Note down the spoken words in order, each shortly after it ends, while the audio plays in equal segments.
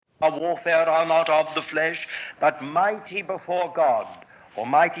Our warfare are not of the flesh, but mighty before God, or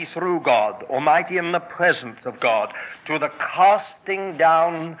mighty through God, or mighty in the presence of God, to the casting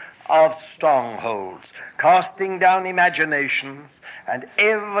down of strongholds, casting down imaginations, and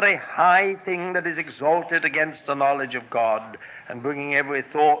every high thing that is exalted against the knowledge of God, and bringing every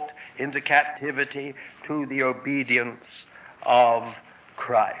thought into captivity to the obedience of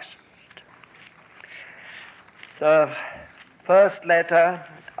Christ. The first letter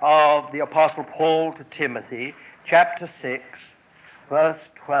of the Apostle Paul to Timothy, chapter 6, verse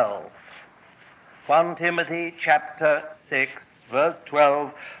 12. 1 Timothy chapter 6, verse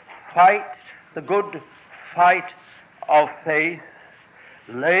 12. Fight the good fight of faith.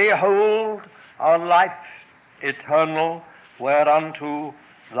 Lay hold on life eternal, whereunto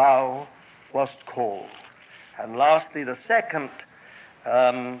thou wast called. And lastly, the second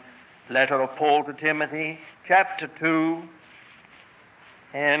letter of Paul to Timothy, chapter 2,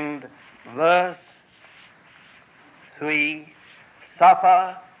 and verse 3,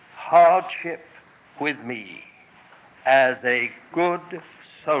 suffer hardship with me as a good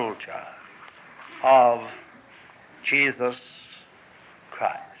soldier of Jesus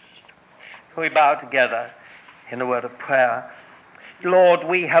Christ. So we bow together in a word of prayer. Lord,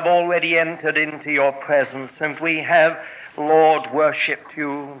 we have already entered into your presence, and we have, Lord, worshipped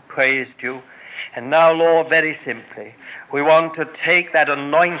you, praised you. And now, Lord, very simply, we want to take that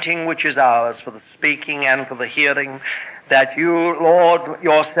anointing which is ours for the speaking and for the hearing, that you, Lord,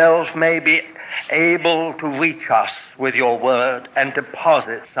 yourself may be able to reach us with your word and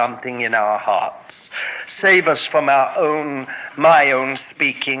deposit something in our hearts. Save us from my own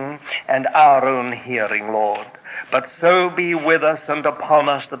speaking and our own hearing, Lord. But so be with us and upon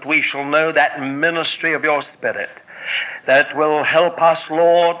us that we shall know that ministry of your Spirit that will help us,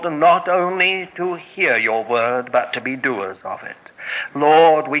 Lord, not only to hear your word, but to be doers of it.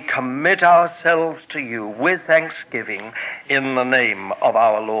 Lord, we commit ourselves to you with thanksgiving in the name of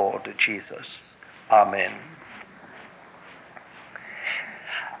our Lord Jesus. Amen.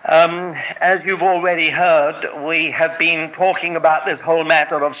 As you've already heard, we have been talking about this whole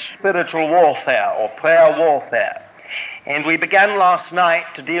matter of spiritual warfare or prayer warfare. And we began last night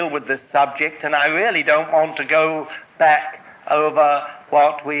to deal with this subject, and I really don't want to go back over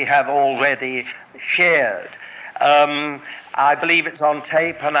what we have already shared. I believe it's on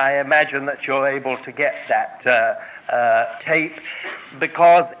tape, and I imagine that you're able to get that tape,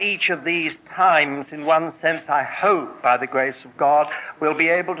 because each of these times, in one sense, I hope, by the grace of God, we'll be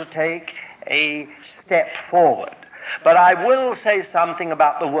able to take a step forward. But I will say something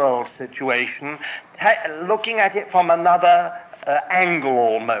about the world situation, looking at it from another angle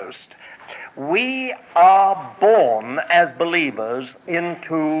almost. We are born as believers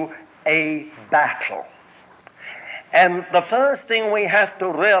into a battle. And the first thing we have to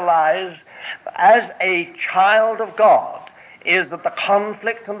realize as a child of God is that the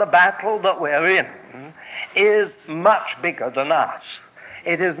conflict and the battle that we're in is much bigger than us.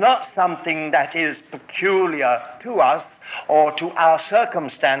 It is not something that is peculiar to us or to our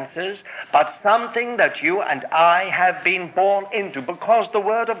circumstances, but something that you and I have been born into, because the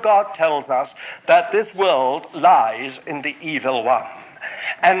Word of God tells us that this world lies in the evil one.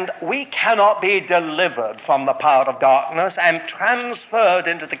 And we cannot be delivered from the power of darkness and transferred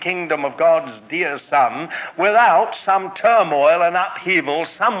into the kingdom of God's dear Son without some turmoil and upheaval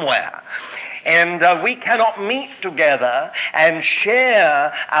somewhere. And we cannot meet together and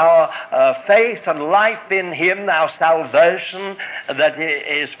share our faith and life in him, our salvation that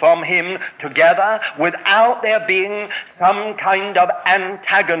is from him, together without there being some kind of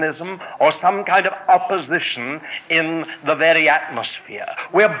antagonism or some kind of opposition in the very atmosphere.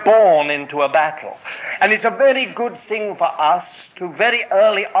 We're born into a battle. And it's a very good thing for us to very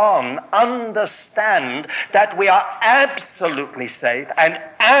early on understand that we are absolutely safe and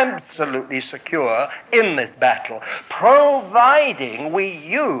absolutely secure in this battle, providing we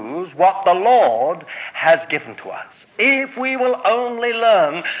use what the Lord has given to us. If we will only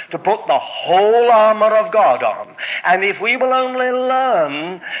learn to put the whole armor of God on, and if we will only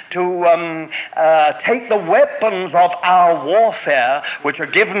learn to take the weapons of our warfare which are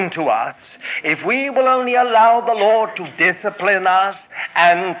given to us, if we will only allow the Lord to discipline us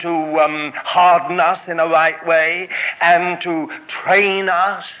and to harden us in a right way and to train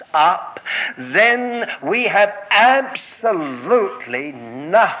us up, then we have absolutely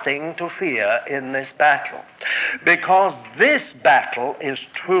nothing to fear in this battle. Because this battle is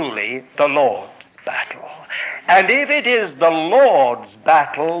truly the Lord's battle. And if it is the Lord's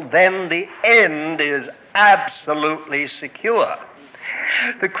battle, then the end is absolutely secure.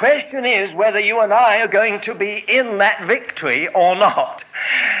 The question is whether you and I are going to be in that victory or not.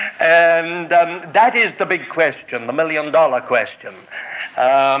 And that is the big question, the million-dollar question.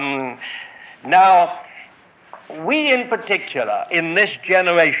 Now, we in particular, in this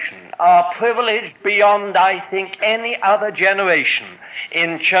generation, are privileged beyond, I think, any other generation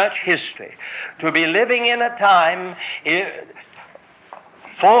in church history to be living in a time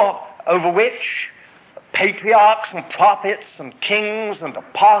over which patriarchs and prophets and kings and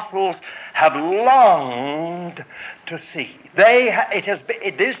apostles have longed to see. It has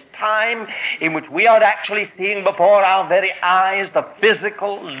been this time in which we are actually seeing before our very eyes the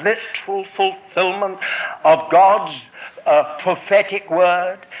physical, literal fulfillment of God's prophetic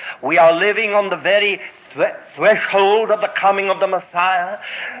word. We are living on the very threshold of the coming of the Messiah.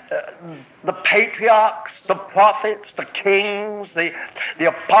 The patriarchs, the prophets, the kings, the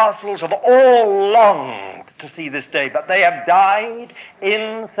apostles have all longed to see this day, but they have died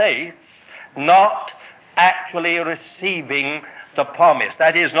in faith, not actually receiving the promise.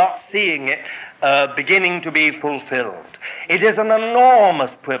 That is, not seeing it beginning to be fulfilled. It is an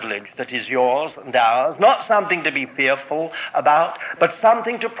enormous privilege that is yours and ours, not something to be fearful about, but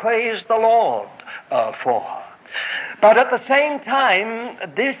something to praise the Lord for. But at the same time,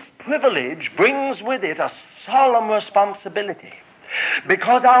 this privilege brings with it a solemn responsibility,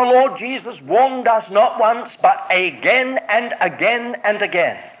 because our Lord Jesus warned us not once, but again and again and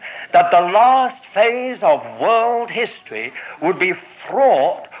again, that the last phase of world history would be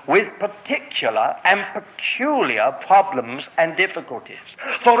fraught with particular and peculiar problems and difficulties.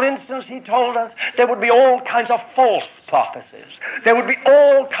 For instance, he told us there would be all kinds of false prophecies. There would be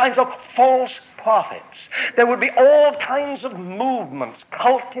all kinds of false prophets. There would be all kinds of movements,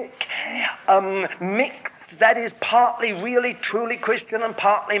 cultic, mixed, that is, partly really truly Christian and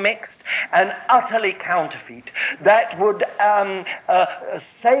partly mixed and utterly counterfeit, that would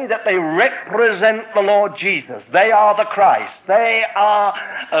say that they represent the Lord Jesus. They are the Christ. They are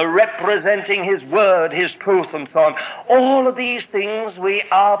representing his word, his truth, and so on. All of these things we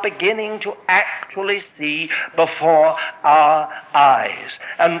are beginning to actually see before our eyes.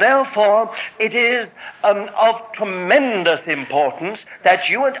 And therefore, it is of tremendous importance that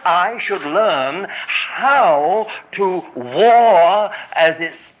you and I should learn how to war, as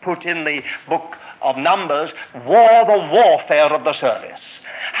it's put in the book of Numbers, war the warfare of the service.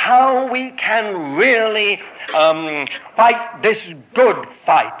 How we can really fight this good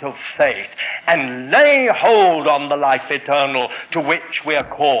fight of faith and lay hold on the life eternal to which we are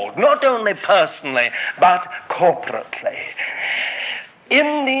called, not only personally, but corporately.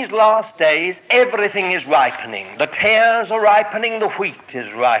 In these last days, everything is ripening. The tares are ripening, the wheat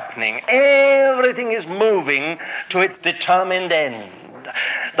is ripening. Everything is moving to its determined end.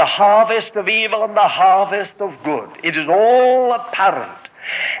 The harvest of evil and the harvest of good. It is all apparent.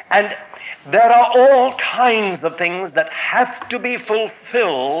 And there are all kinds of things that have to be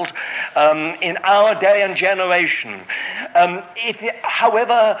fulfilled in our day and generation.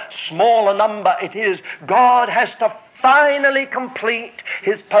 However small a number it is, God has to finally complete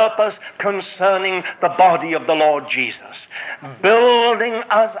his purpose concerning the body of the Lord Jesus, building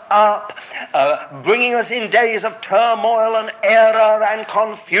us up, bringing us in days of turmoil and error and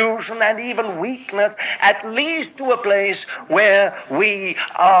confusion and even weakness, at least to a place where we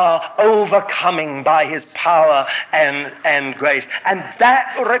are overcoming by his power and grace. And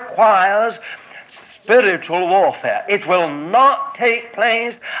that requires spiritual warfare. It will not take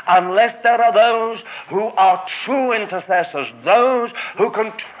place unless there are those who are true intercessors, those who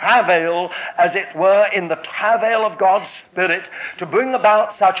can travail, as it were, in the travail of God's Spirit to bring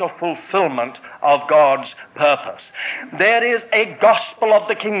about such a fulfillment of God's purpose. There is a gospel of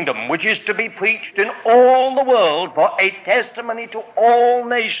the kingdom which is to be preached in all the world for a testimony to all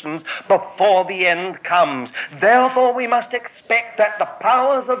nations before the end comes. Therefore, we must expect that the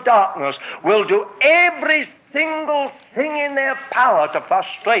powers of darkness will do every single thing in their power to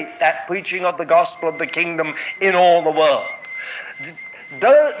frustrate that preaching of the gospel of the kingdom in all the world.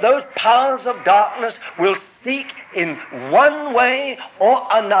 Those powers of darkness will seek in one way or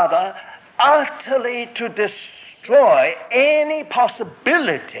another utterly to destroy any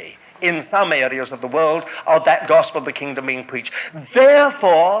possibility in some areas of the world of that gospel of the kingdom being preached.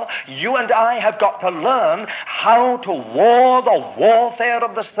 Therefore, you and I have got to learn how to war the warfare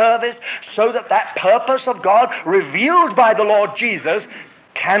of the service so that that purpose of God revealed by the Lord Jesus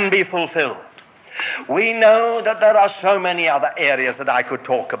can be fulfilled. We know that there are so many other areas that I could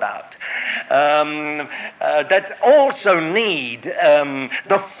talk about that also need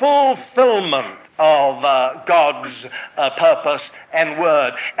the fulfillment of God's purpose and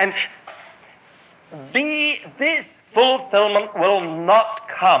word. And this fulfillment will not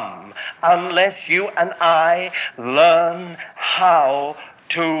come unless you and I learn how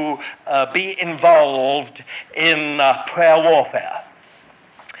to be involved in prayer warfare.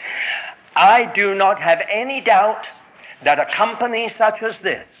 I do not have any doubt that a company such as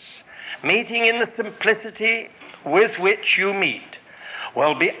this, meeting in the simplicity with which you meet,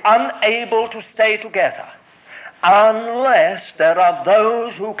 will be unable to stay together unless there are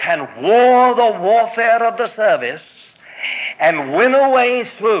those who can war the warfare of the service and win a way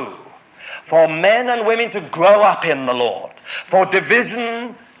through for men and women to grow up in the Lord, for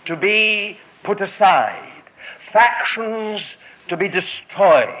division to be put aside, factions to be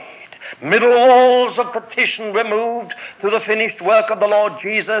destroyed, middle walls of partition removed through the finished work of the Lord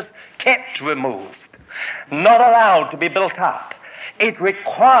Jesus, kept removed, not allowed to be built up. It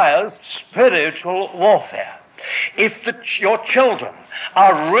requires spiritual warfare. If your children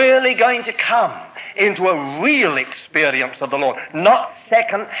are really going to come into a real experience of the Lord, not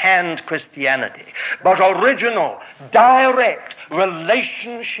second-hand Christianity, but original, direct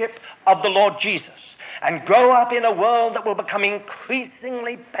relationship of the Lord Jesus, and grow up in a world that will become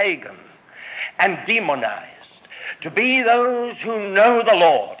increasingly pagan and demonized, to be those who know the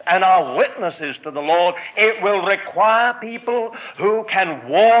Lord and are witnesses to the Lord, it will require people who can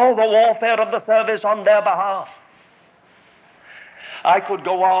war the warfare of the service on their behalf. I could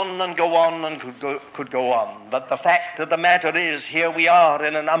go on and go on and could go on, but the fact of the matter is, here we are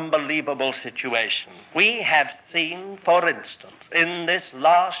in an unbelievable situation. We have seen, for instance, in this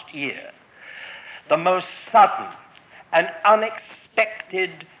last year, the most sudden and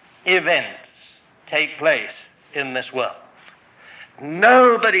unexpected events take place in this world.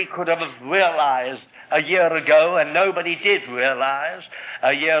 Nobody could have realized a year ago, and nobody did realize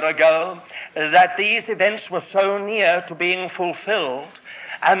a year ago, that these events were so near to being fulfilled,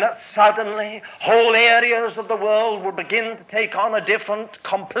 and that suddenly whole areas of the world would begin to take on a different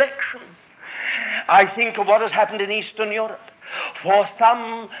complexion. I think of what has happened in Eastern Europe. For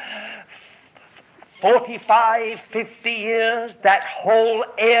some 45, 50 years, that whole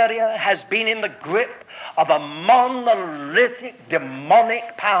area has been in the grip of a monolithic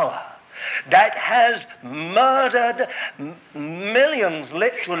demonic power that has murdered millions,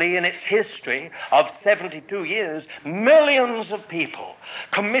 literally in its history of 72 years, millions of people,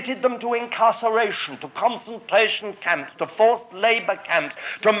 committed them to incarceration, to concentration camps, to forced labor camps,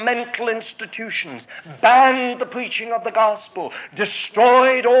 to mental institutions, banned the preaching of the gospel,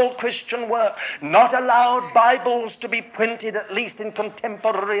 destroyed all Christian work, not allowed Bibles to be printed, at least in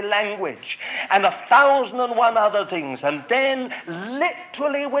contemporary language, and 1,001 other things. And then,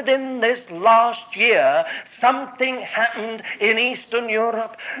 literally within this last year, something happened in Eastern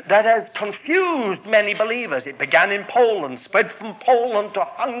Europe that has confused many believers. It began in Poland, spread from Poland to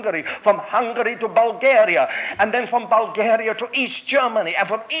Hungary, from Hungary to Bulgaria, and then from Bulgaria to East Germany, and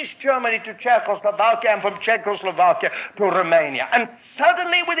from East Germany to Czechoslovakia, and from Czechoslovakia to Romania. And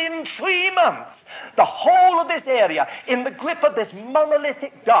suddenly, within 3 months, the whole of this area in the grip of this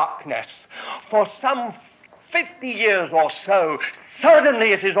monolithic darkness for some 50 years or so,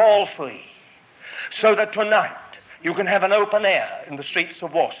 suddenly it is all free. So that tonight you can have an open air in the streets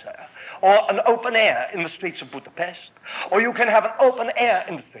of Warsaw, or an open air in the streets of Budapest, or you can have an open air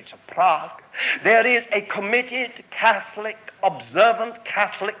in the streets of Prague. There is a committed Catholic, observant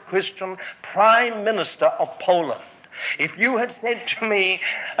Catholic Christian Prime Minister of Poland. If you had said to me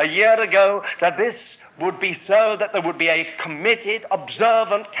a year ago that this would be so, that there would be a committed,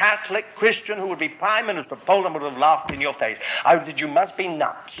 observant Catholic Christian who would be Prime Minister of Poland, would have laughed in your face. I would have said, you must be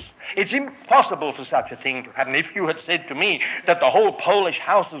nuts. It's impossible for such a thing to happen. If you had said to me that the whole Polish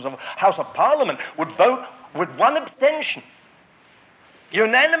House of Parliament would vote with one abstention,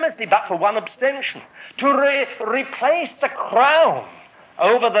 unanimously, but for one abstention, to replace the crown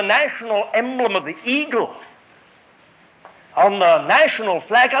over the national emblem of the eagle on the national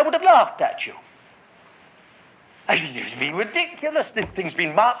flag, I would have laughed at you. I mean, it's been ridiculous. This thing's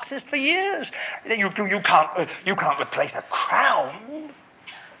been Marxist for years. You can't replace a crown.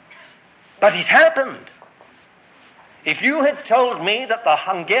 But it happened. If you had told me that the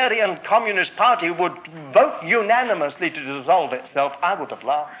Hungarian Communist Party would vote unanimously to dissolve itself, I would have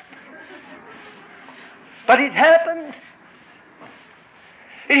laughed. But it happened.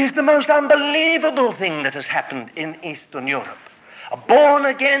 It is the most unbelievable thing that has happened in Eastern Europe. A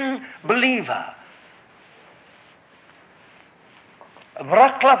born-again believer,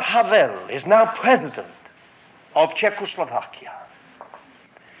 Václav Havel, is now president of Czechoslovakia.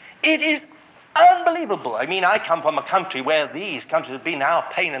 It is unbelievable. I mean, I come from a country where these countries have been our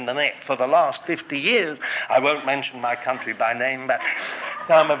pain in the neck for the last 50 years. I won't mention my country by name, but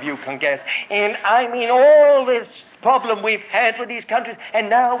some of you can guess. And I mean, all this problem we've had with these countries, and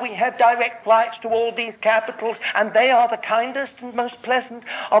now we have direct flights to all these capitals, and they are the kindest and most pleasant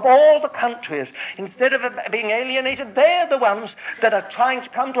of all the countries. Instead of being alienated, they're the ones that are trying to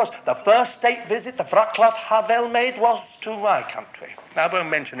come to us. The first state visit the Wroclaw Havel made was to my country. I won't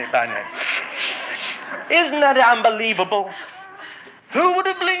mention it by name. Isn't that unbelievable? Who would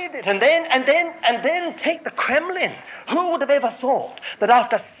have believed it? And then take the Kremlin. Who would have ever thought that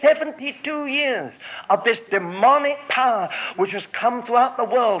after 72 years of this demonic power which has come throughout the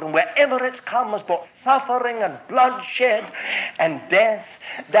world, and wherever it's come has brought suffering and bloodshed and death,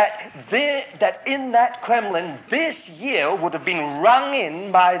 that in that Kremlin this year would have been rung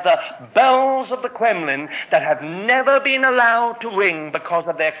in by the bells of the Kremlin that have never been allowed to ring because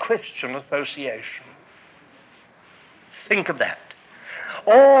of their Christian association. Think of that.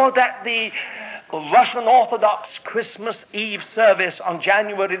 Or that the Russian Orthodox Christmas Eve service on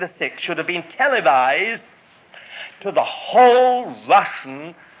January the 6th should have been televised to the whole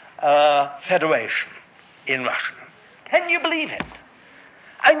Russian Federation in Russian. Can you believe it?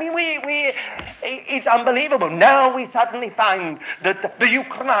 I mean, it's unbelievable. Now we suddenly find that the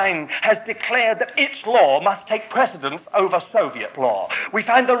Ukraine has declared that its law must take precedence over Soviet law. We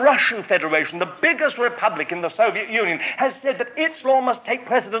find the Russian Federation, the biggest republic in the Soviet Union, has said that its law must take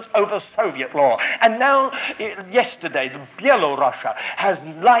precedence over Soviet law. And now, yesterday, Belarus has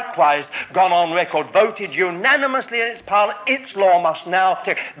likewise gone on record, voted unanimously in its parliament, its law must now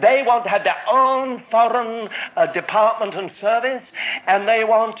take. They want to have their own foreign department and service, and they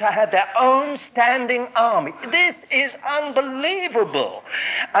want to have their own standing army. This is unbelievable.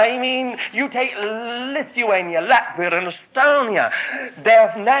 I mean, you take Lithuania, Latvia, and Estonia.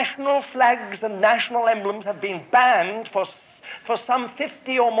 Their national flags and national emblems have been banned for some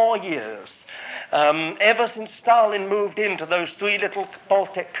 50 or more years. Ever since Stalin moved into those three little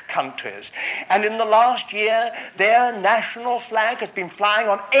Baltic countries. And in the last year, their national flag has been flying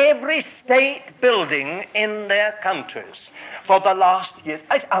on every state building in their countries for the last year.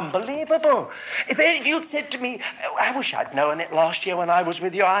 It's unbelievable. If you said to me, I wish I'd known it last year when I was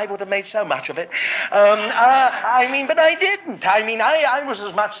with you, I would have made so much of it. But I didn't. I was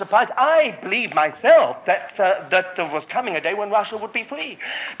as much surprised. I believed myself that there was coming a day when Russia would be free.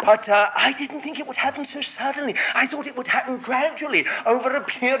 But I didn't think it would happen so suddenly. I thought it would happen gradually over a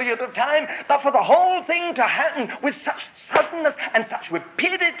period of time. But for the whole thing to happen with such suddenness and such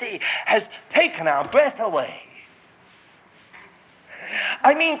rapidity has taken our breath away.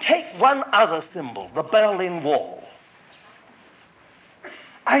 I mean, take one other symbol, the Berlin Wall.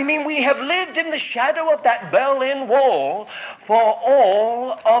 I mean, we have lived in the shadow of that Berlin Wall for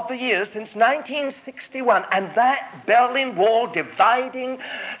all of the years since 1961, and that Berlin Wall dividing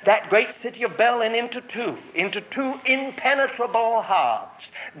that great city of Berlin into two impenetrable halves.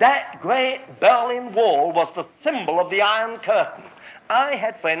 That great Berlin Wall was the symbol of the Iron Curtain. I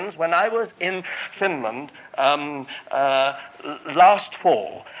had friends when I was in Finland last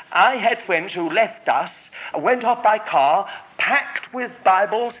fall. I had friends who left us, went off by car, packed with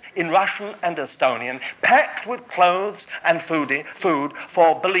Bibles in Russian and Estonian, packed with clothes and food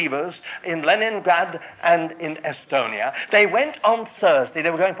for believers in Leningrad and in Estonia. They went on Thursday.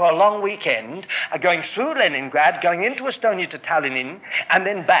 They were going for a long weekend, going through Leningrad, going into Estonia to Tallinn, and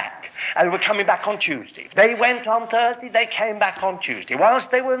then back. And they were coming back on Tuesday. They went on Thursday. They came back on Tuesday.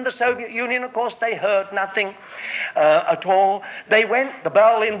 Whilst they were in the Soviet Union, of course, they heard nothing at all. They went. The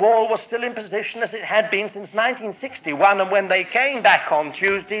Berlin Wall was still in position as it had been since 1961, and when they came back on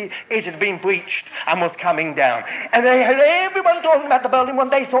Tuesday, it had been breached and was coming down. And they had everyone talking about the Berlin Wall.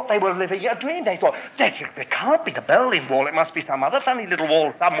 They thought they were living a dream. They thought, it can't be the Berlin Wall. It must be some other funny little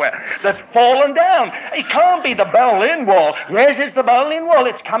wall somewhere that's fallen down. It can't be the Berlin Wall. Yes, it's the Berlin Wall.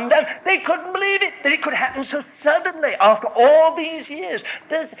 It's come down. They couldn't believe it, that it could happen so suddenly after all these years.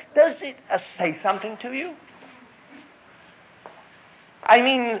 Does it say something to you? I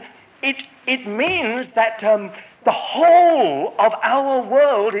mean, it means that the whole of our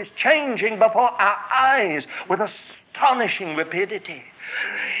world is changing before our eyes with astonishing rapidity.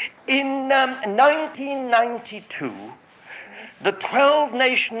 In 1992, the 12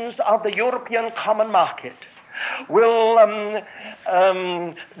 nations of the European Common Market will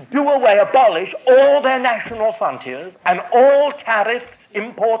abolish all their national frontiers and all tariffs,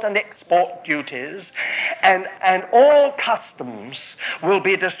 import and export duties, and all customs will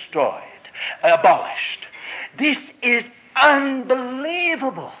be destroyed, abolished. This is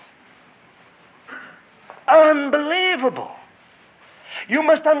unbelievable. Unbelievable. You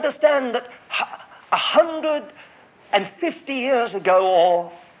must understand that 150 years ago,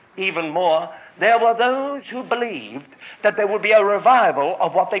 or even more, there were those who believed that there would be a revival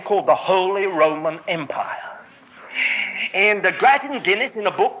of what they called the Holy Roman Empire. And Grattan Guinness, in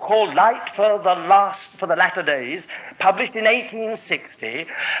a book called Light for the Latter Days, published in 1860,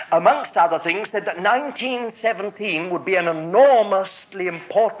 amongst other things, said that 1917 would be an enormously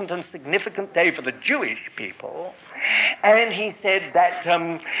important and significant day for the Jewish people. And he said that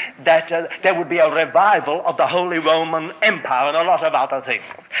there would be a revival of the Holy Roman Empire and a lot of other things.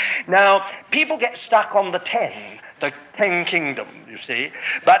 Now, people get stuck on the ten kingdoms, you see.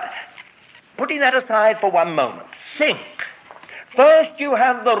 But putting that aside for one moment, think. First you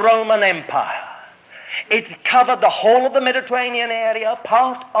have the Roman Empire. It covered the whole of the Mediterranean area,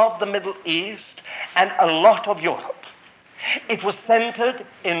 part of the Middle East, and a lot of Europe. It was centered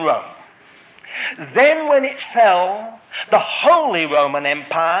in Rome. Then when it fell, the Holy Roman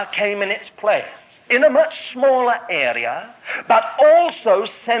Empire came in its place, in a much smaller area, but also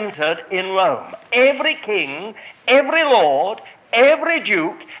centered in Rome. Every king, every lord, every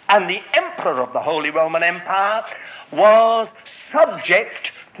duke, and the emperor of the Holy Roman Empire was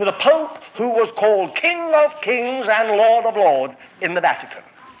subject to the Pope, who was called King of Kings and Lord of Lords in the Vatican.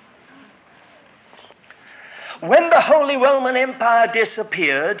 When the Holy Roman Empire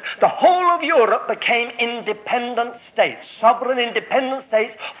disappeared, the whole of Europe became independent states, sovereign independent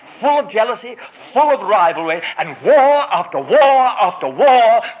states, full of jealousy, full of rivalry, and war after war after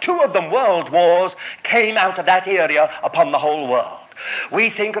war, two of them world wars, came out of that area upon the whole world. We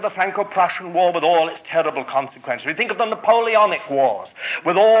think of the Franco-Prussian War with all its terrible consequences. We think of the Napoleonic Wars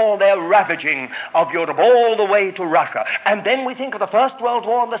with all their ravaging of Europe all the way to Russia. And then we think of the First World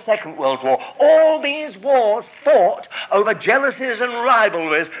War and the Second World War. All these wars fought over jealousies and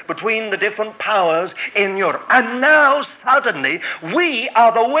rivalries between the different powers in Europe. And now suddenly we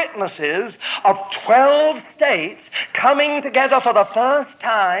are the witnesses of 12 states coming together for the first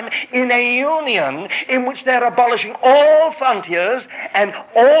time in a union in which they're abolishing all frontiers and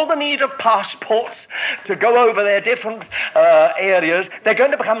all the need of passports to go over their different areas. They're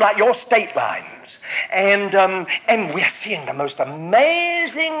going to become like your state lines. And we're seeing the most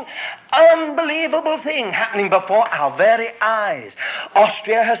amazing, unbelievable thing happening before our very eyes.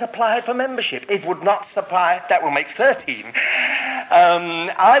 Austria has applied for membership. It would not surprise, that will make 13.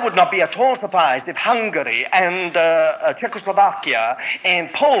 I would not be at all surprised if Hungary and Czechoslovakia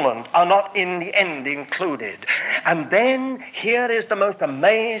and Poland are not in the end included. And then here is the most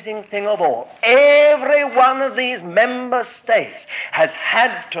amazing thing of all. Every one of these member states has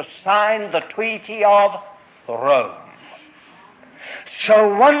had to sign the Treaty of Rome.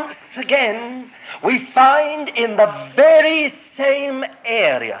 So once again, we find in the very same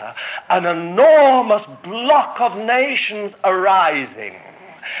area an enormous block of nations arising,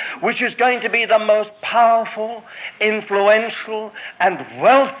 which is going to be the most powerful, influential, and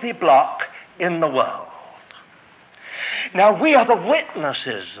wealthy bloc in the world. Now, we are the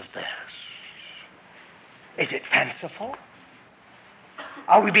witnesses of this. Is it fanciful?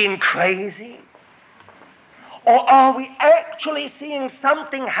 Are we being crazy? Or are we actually seeing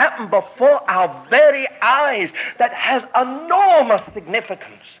something happen before our very eyes that has enormous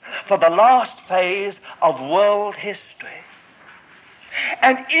significance for the last phase of world history?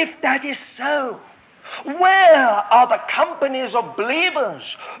 And if that is so, where are the companies of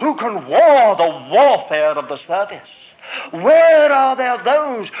believers who can war the warfare of the service? Where are there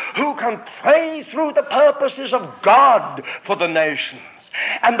those who can pray through the purposes of God for the nations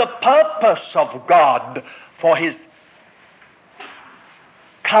and the purpose of God for his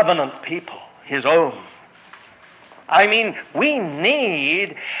covenant people, his own? I mean, we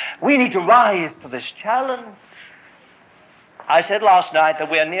need to rise to this challenge. I said last night that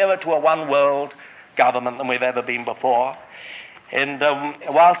we're nearer to a one-world government than we've ever been before. And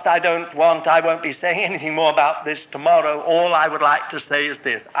whilst I won't be saying anything more about this tomorrow, all I would like to say is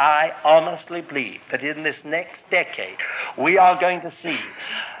this. I honestly believe that in this next decade, we are going to see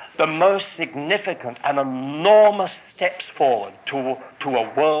the most significant and enormous steps forward to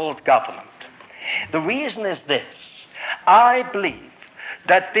a world government. The reason is this. I believe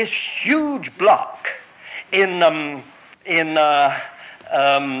that this huge bloc in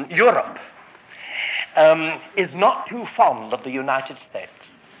Europe is not too fond of the United States.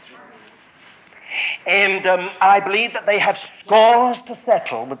 And I believe that they have scores to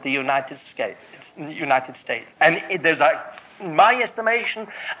settle with the United States. And there's, in my estimation,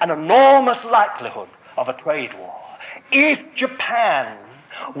 an enormous likelihood of a trade war. If Japan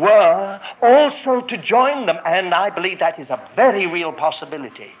were also to join them, and I believe that is a very real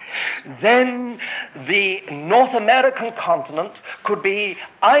possibility, then the North American continent could be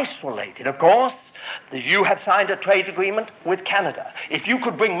isolated. Of course, You have signed a trade agreement with Canada. If you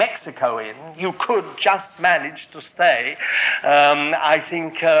could bring Mexico in, you could just manage to stay, I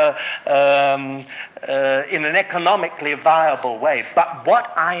think, in an economically viable way. But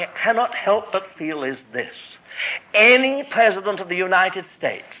what I cannot help but feel is this. Any president of the United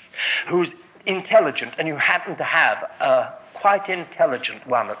States who's intelligent, and you happen to have a quite intelligent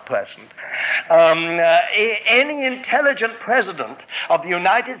one at present, any intelligent president of the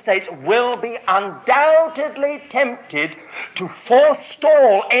United States will be undoubtedly tempted to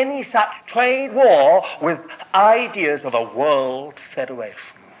forestall any such trade war with ideas of a world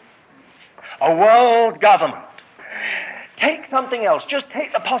federation, a world government. Take something else. Just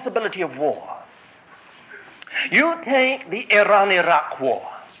take the possibility of war. You take the Iran-Iraq war.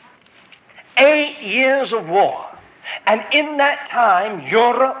 8 years of war. And in that time,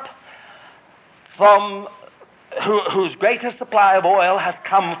 Europe, whose greatest supply of oil has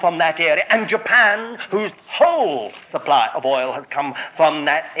come from that area, and Japan, whose whole supply of oil has come from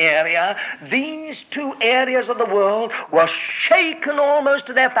that area, these two areas of the world were shaken almost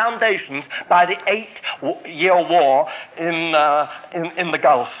to their foundations by the 8-year war in the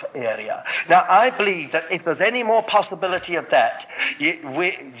Gulf area. Now, I believe that if there's any more possibility of that,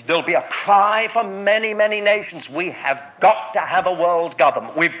 there'll be a cry from many, many nations. We have got to have a world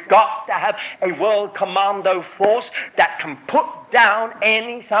government. We've got to have a world commando force that can put down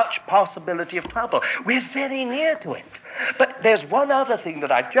any such possibility of trouble. We're very near to it. But there's one other thing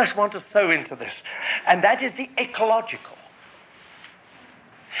that I just want to throw into this, and that is the ecological.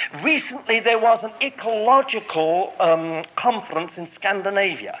 Recently there was an ecological conference in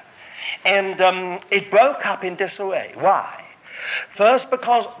Scandinavia, and it broke up in disarray. Why? First,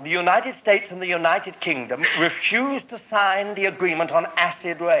 because the United States and the United Kingdom refused to sign the agreement on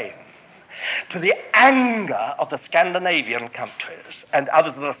acid rain, to the anger of the Scandinavian countries and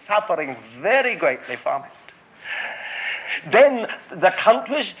others that are suffering very greatly from it. Then the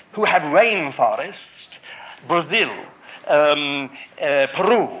countries who have rainforests, Brazil,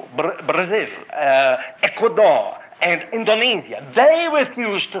 Peru, Brazil, Ecuador, and Indonesia, they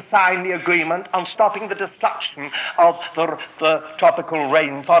refused to sign the agreement on stopping the destruction of the tropical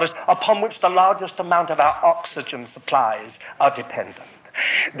rainforest upon which the largest amount of our oxygen supplies are dependent.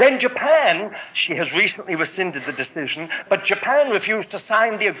 Then Japan, she has recently rescinded the decision, but Japan refused to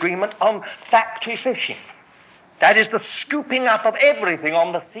sign the agreement on factory fishing. That is the scooping up of everything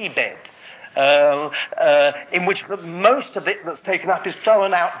on the seabed, in which most of it that's taken up is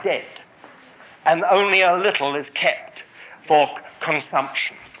thrown out dead, and only a little is kept for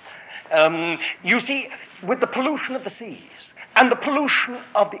consumption. You see, with the pollution of the seas, and the pollution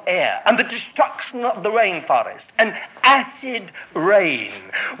of the air, and the destruction of the rainforest, and acid rain,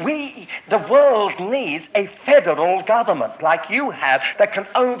 the world needs a federal government like you have that can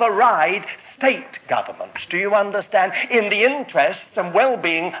override state governments, do you understand, in the interests and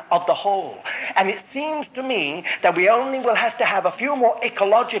well-being of the whole. And it seems to me that we only will have to have a few more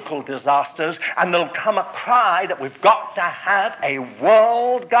ecological disasters, and there'll come a cry that we've got to have a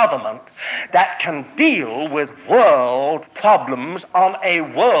world government that can deal with world problems on a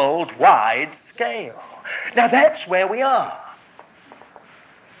worldwide scale. Now that's where we are.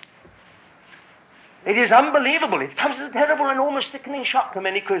 It is unbelievable. It comes as a terrible and almost sickening shock to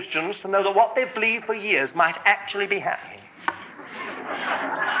many Christians to know that what they've believed for years might actually be happening.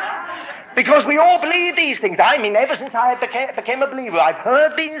 Because we all believe these things. I mean, ever since I became a believer, I've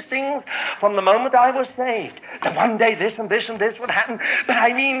heard these things from the moment I was saved. That one day this and this and this would happen. But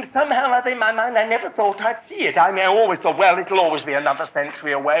I mean, somehow or other in my mind, I never thought I'd see it. I mean, I always thought, well, it'll always be another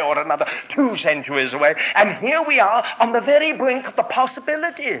century away or another 2 centuries away. And here we are on the very brink of the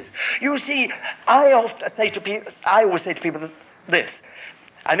possibilities. You see, I always say to people this.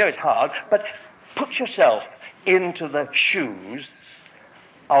 I know it's hard, but put yourself into the shoes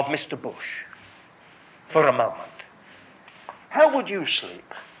of Mr. Bush for a moment. How would you sleep?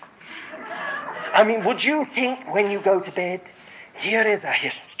 I mean, would you think when you go to bed, here is a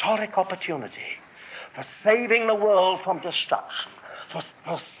historic opportunity for saving the world from destruction,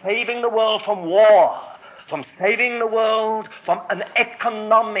 for saving the world from war, from saving the world from an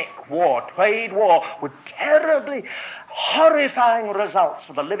economic war, trade war, with terribly horrifying results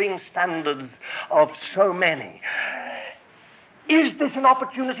for the living standards of so many? Is this an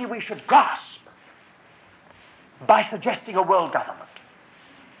opportunity we should grasp by suggesting a world government?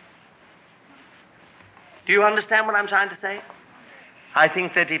 Do you understand what I'm trying to say? I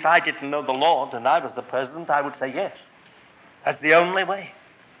think that if I didn't know the Lord and I was the president, I would say yes. That's the only way.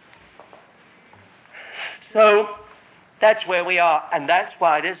 So that's where we are, and that's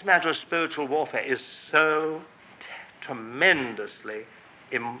why this matter of spiritual warfare is so tremendously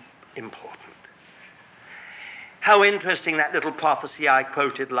important. How interesting that little prophecy I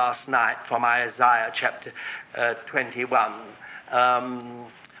quoted last night from Isaiah chapter 21.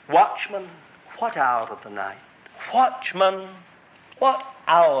 Watchman, what hour of the night? Watchman, what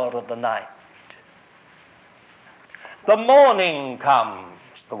hour of the night? The morning comes,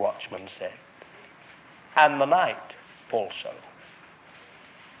 the watchman said, and the night also.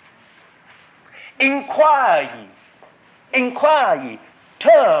 Inquire ye,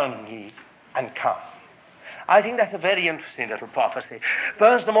 turn ye, and come. I think that's a very interesting little prophecy.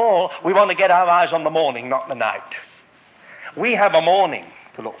 First of all, we want to get our eyes on the morning, not the night. We have a morning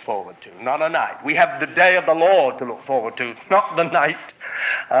to look forward to, not a night. We have the day of the Lord to look forward to, not the night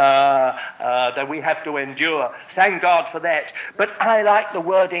that we have to endure. Thank God for that. But I like the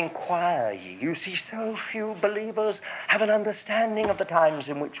word inquire ye. You see, so few believers have an understanding of the times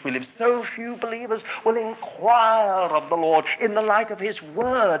in which we live. So few believers will inquire of the Lord in the light of his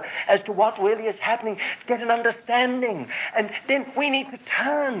word as to what really is happening, to get an understanding. And then we need to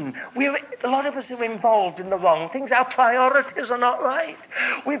turn. A lot of us are involved in the wrong things. Our priorities are not right.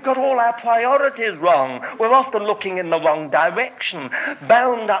 We've got all our priorities wrong. We're often looking in the wrong direction,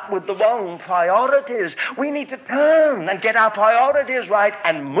 bound up with the wrong priorities. We need to turn and get our priorities right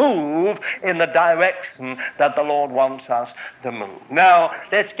and move in the direction that the Lord wants us to move. Now,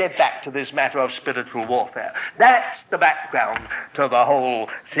 let's get back to this matter of spiritual warfare. That's the background to the whole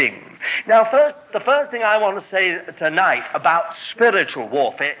thing. Now, the first thing I want to say tonight about spiritual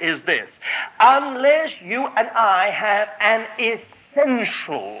warfare is this. Unless you and I have an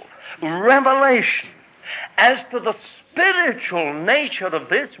essential revelation as to the spiritual nature of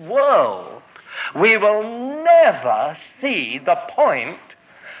this world, we will never see the point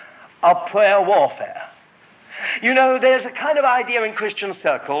of prayer warfare. You know, there's a kind of idea in Christian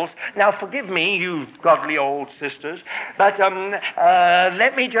circles. Now, forgive me, you godly old sisters, but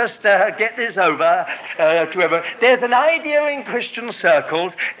let me just get this over to everyone. There's an idea in Christian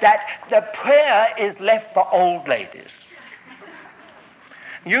circles that the prayer is left for old ladies.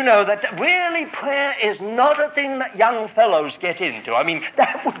 You know that really prayer is not a thing that young fellows get into. I mean,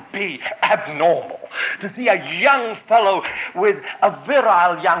 that would be abnormal to see a young fellow with a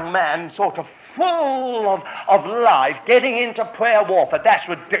virile young man sort of full of life getting into prayer warfare. That's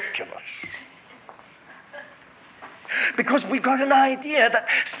ridiculous. Because we've got an idea that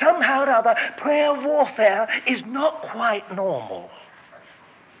somehow or other prayer warfare is not quite normal.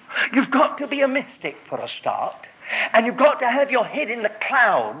 You've got to be a mystic for a start. And you've got to have your head in the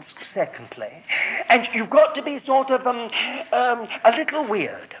clouds, secondly. And you've got to be sort of a little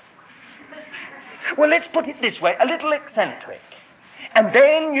weird. Well, let's put it this way, a little eccentric. And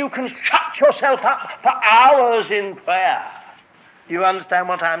then you can shut yourself up for hours in prayer. You understand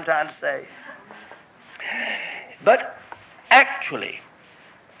what I'm trying to say? But actually,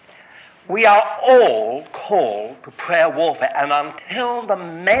 we are all called to prayer warfare. And until the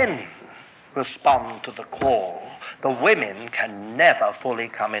men respond to the call, the women can never fully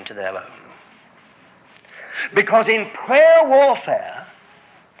come into their own. Because in prayer warfare,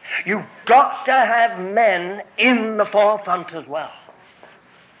 you've got to have men in the forefront as well.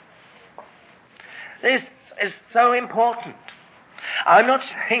 This is so important. I'm not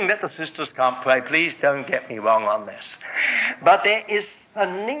saying that the sisters can't pray. Please don't get me wrong on this. But there is a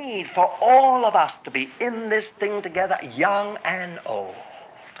need for all of us to be in this thing together, young and old,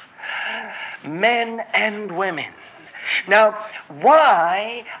 men and women. Now,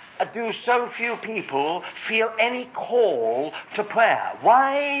 why do so few people feel any call to prayer?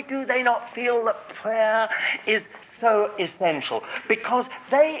 Why do they not feel that prayer is so essential? Because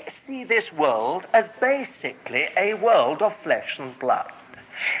they see this world as basically a world of flesh and blood.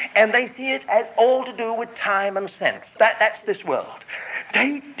 And they see it as all to do with time and sense. That's this world.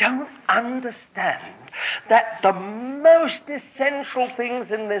 They don't understand that the most essential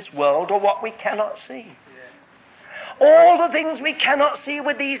things in this world are what we cannot see. All the things we cannot see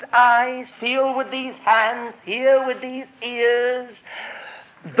with these eyes, feel with these hands, hear with these ears,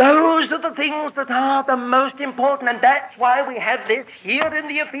 those are the things that are the most important. And that's why we have this here in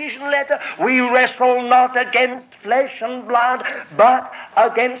the Ephesian letter. We wrestle not against flesh and blood, but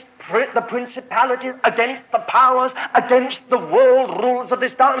against the principalities, against the powers, against the world rulers of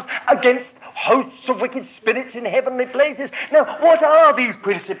this darkness, against hosts of wicked spirits in heavenly places. Now, what are these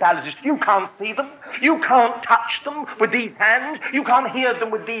principalities? You can't see them. You can't touch them with these hands. You can't hear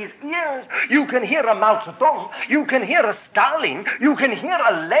them with these ears. You can hear a Mao Zedong. You can hear a Stalin. You can hear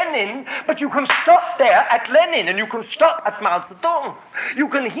a Lenin, but you can stop there at Lenin and you can stop at Mao Zedong. You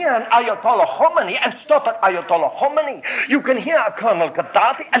can hear an Ayatollah Khomeini and stop at Ayatollah Khomeini. You can hear a Colonel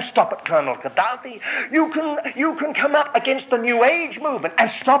Gaddafi and stop at Colonel Gaddafi. You can come up against the New Age movement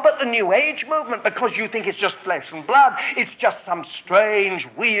and stop at the New Age Age movement because you think it's just flesh and blood. It's just some strange,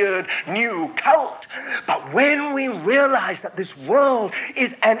 weird, new cult. But when we realize that this world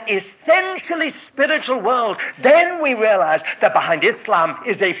is an essentially spiritual world, then we realize that behind Islam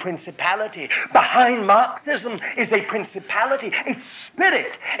is a principality. Behind Marxism is a principality, a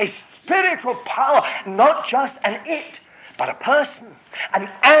spirit, a spiritual power, not just an it, but a person, an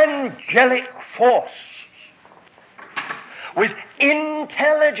angelic force with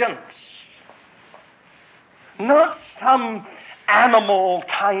intelligence, not some animal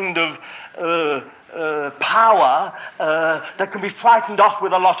kind of power that can be frightened off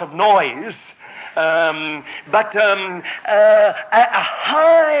with a lot of noise, but a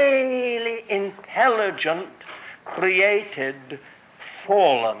highly intelligent, created,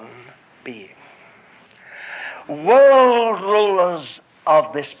 fallen being. World rulers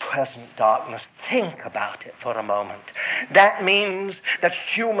of this present darkness, think about it for a moment. That means that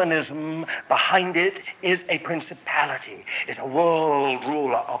humanism, behind it, is a principality, is a world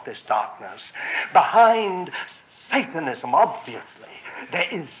ruler of this darkness. Behind Satanism, obviously, there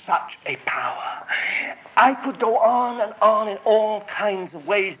is such a power. I could go on and on in all kinds of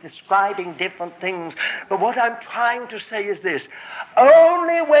ways describing different things, but what I'm trying to say is this: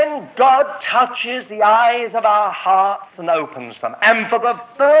 only when God touches the eyes of our hearts and opens them, and for the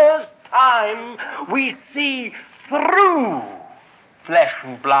first time we see through flesh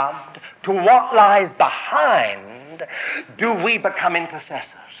and blood to what lies behind, do we become intercessors.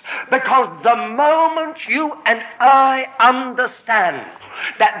 Because the moment you and I understand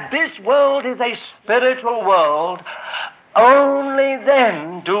that this world is a spiritual world, only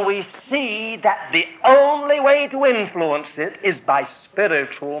then do we see that the only way to influence it is by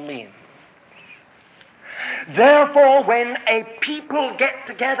spiritual means. Therefore, when a people get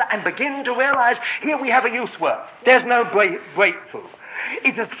together and begin to realize, here we have a youth work, there's no breakthrough.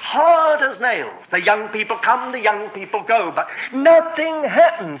 It's as hard as nails. The young people come, the young people go, but nothing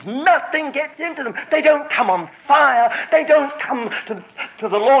happens. Nothing gets into them. They don't come on fire. They don't come to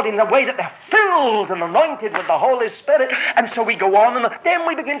the Lord in the way that they're filled and anointed with the Holy Spirit. And so we go on, and then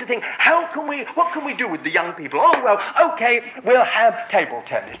we begin to think, what can we do with the young people? Oh, well, okay, we'll have table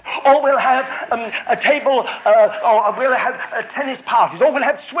tennis, or we'll have or we'll have tennis parties, or we'll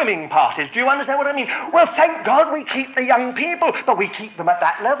have swimming parties. Do you understand what I mean? Well, thank God we keep the young people, but we keep them at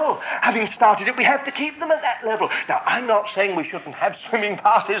that level. Having started it, we have to keep them at that level. Now, I'm not saying we shouldn't have swimming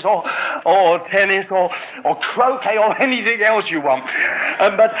parties or tennis or croquet or anything else you want,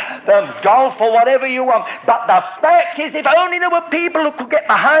 but golf or whatever you want. But the fact is, if only there were people who could get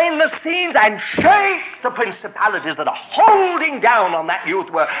behind the scenes and shake the principalities that are holding down on that youth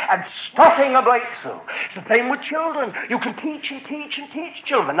work and stopping a breakthrough. It's the same with children. You can teach and teach and teach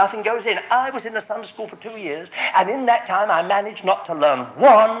children. Nothing goes in. I was in a Sunday school for 2 years, and in that time I managed not to learn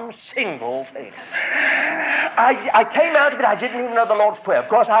one single thing. I came out of it, I didn't even know the Lord's Prayer. Of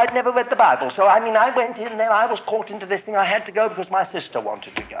course, I had never read the Bible, so I went in there, I was caught into this thing. I had to go because my sister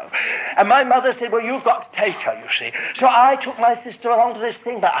wanted to go. And my mother said, well, you've got to take her, you see. So I took my sister along to this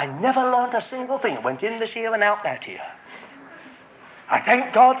thing, but I never learned a single thing. I went in this year and out that year. I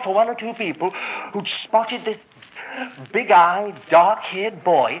thank God for one or two people who'd spotted this big-eyed, dark-haired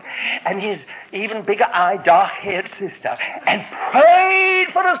boy and his even bigger-eyed, dark-haired sister, and prayed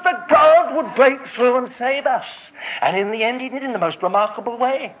for us that God would break through and save us. And in the end, he did in the most remarkable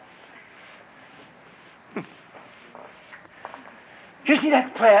way. You see,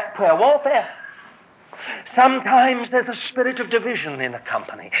 that's prayer warfare. Sometimes there's a spirit of division in a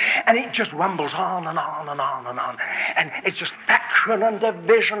company, and it just rumbles on and on and on and on, and it's just faction and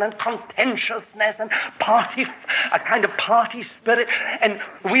division and contentiousness and a kind of party spirit, and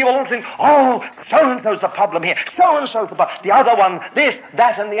we all think, oh, so-and-so's the problem here, so-and-so's the problem, the other one, this,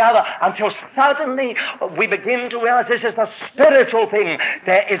 that, and the other, until suddenly we begin to realize this is a spiritual thing.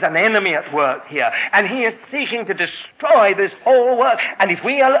 There is an enemy at work here, and he is seeking to destroy this whole work, and if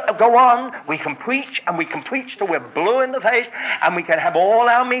we go on, we can preach, and we can preach till we're blue in the face, and we can have all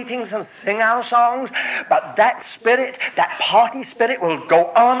our meetings and sing our songs, but that spirit, that party spirit, will go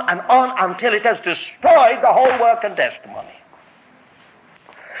on and on until it has destroyed the whole work and testimony.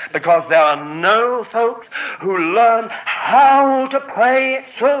 Because there are no folks who learn how to pray it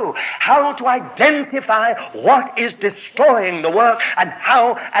through, how to identify what is destroying the work, and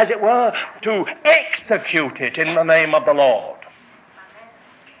how, as it were, to execute it in the name of the Lord.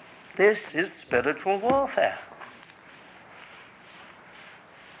 This is spiritual warfare.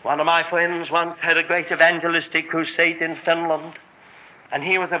 One of my friends once had a great evangelistic crusade in Finland, and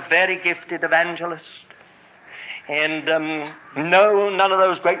he was a very gifted evangelist. And no, none of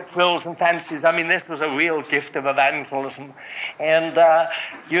those great thrills and fancies. I mean, this was a real gift of evangelism. And,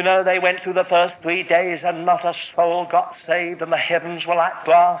 they went through the first 3 days and not a soul got saved, and the heavens were like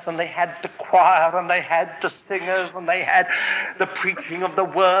brass, and they had the choir, and they had the singers, and they had the preaching of the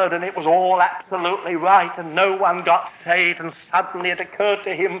word, and it was all absolutely right, and no one got saved. And suddenly it occurred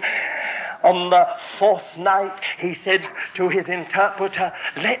to him on the fourth night, he said to his interpreter,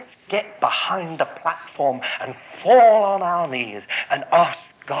 let's get behind the platform and fall on our knees and ask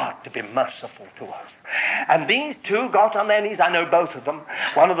God to be merciful to us. And these two got on their knees. I know both of them.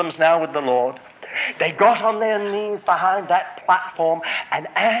 One of them's now with the Lord. They got on their knees behind that platform, and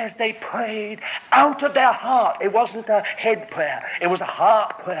as they prayed out of their heart, it wasn't a head prayer, it was a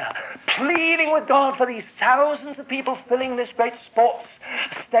heart prayer, pleading with God for these thousands of people filling this great sports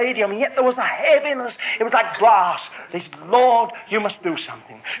stadium. Yet there was a heaviness. It was like brass. They said, Lord, you must do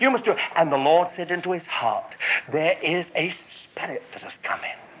something. You must do it. And the Lord said into his heart, there is a spirit that has come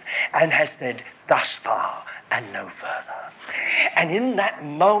in and has said, thus far and no further. And in that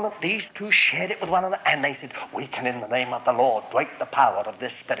moment, these two shared it with one another, and they said, we can, in the name of the Lord, break the power of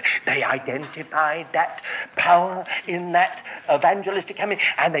this spirit. They identified that power in that evangelistic campaign,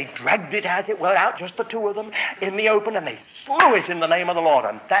 and they dragged it, as it were, out, just the two of them, in the open, and they slew it in the name of the Lord.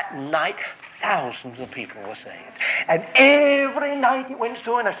 And that night, thousands of people were saved. And every night it went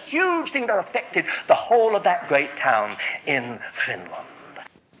through, and a huge thing that affected the whole of that great town in Finland.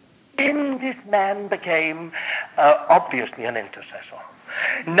 Then this man became obviously an intercessor.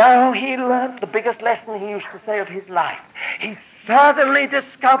 Now he learned the biggest lesson he used to say of his life. He suddenly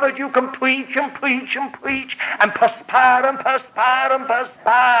discovered you can preach and preach and preach and perspire and perspire and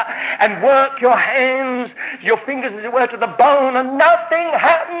perspire and work your hands, your fingers as it were, to the bone, and nothing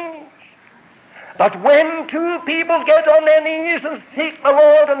happens. But when two people get on their knees and seek the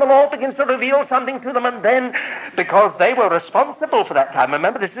Lord, and the Lord begins to reveal something to them, and then, because they were responsible for that time,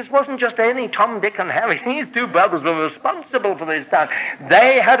 remember this wasn't just any Tom, Dick, and Harry. These two brothers were responsible for this time.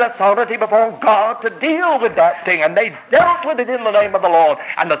 They had authority before God to deal with that thing, and they dealt with it in the name of the Lord,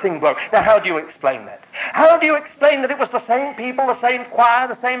 and the thing broke. Now, how do you explain that? How do you explain that it was the same people, the same choir,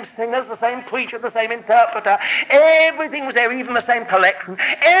 the same singers, the same preacher, the same interpreter? Everything was there, even the same collection.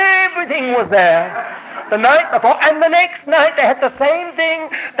 Everything was there the night before, and the next night they had the same thing.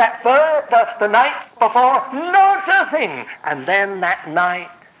 The night before, not a thing. And then that night,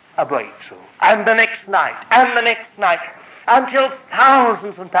 a breakthrough. And the next night, and the next night, until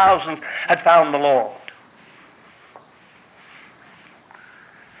thousands and thousands had found the Lord.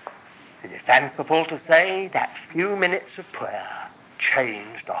 It is fanciful to say that few minutes of prayer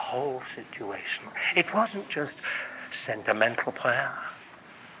changed the whole situation. It wasn't just sentimental prayer.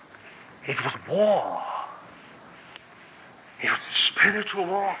 It was war. It was spiritual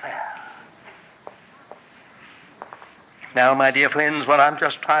warfare. Now, my dear friends, what I'm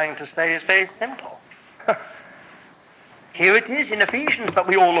just trying to say is very simple. Here it is in Ephesians, but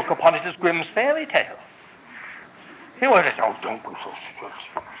we all look upon it as Grimm's fairy tale. Here it is, oh, don't be so serious.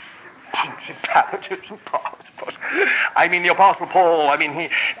 Principalities and powers. I mean, the Apostle Paul,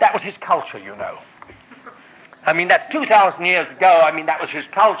 that was his culture, you know. That's 2,000 years ago. That was his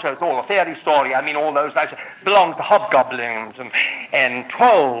culture. It's all a fairy story. All those guys belonged to hobgoblins and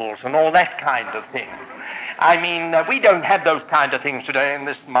trolls and all that kind of thing. We don't have those kind of things today in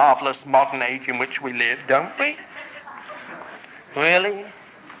this marvelous modern age in which we live, don't we? Really?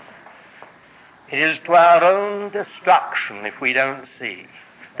 It is to our own destruction if we don't see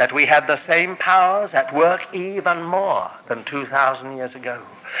that we have the same powers at work even more than 2,000 years ago,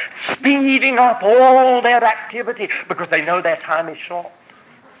 speeding up all their activity because they know their time is short.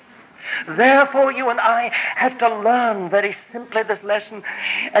 Therefore, you and I have to learn very simply this lesson.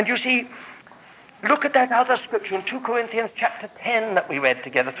 And you see, look at that other scripture in 2 Corinthians chapter 10 that we read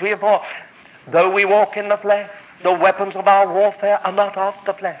together, 3 or 4. Though we walk in the flesh, the weapons of our warfare are not of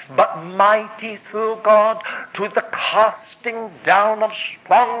the flesh, but mighty through God to the casting down of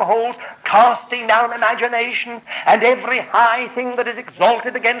strongholds, casting down imagination and every high thing that is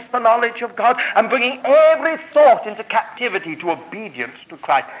exalted against the knowledge of God, and bringing every thought into captivity to obedience to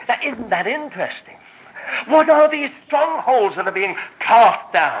Christ. Now, isn't that interesting? What are these strongholds that are being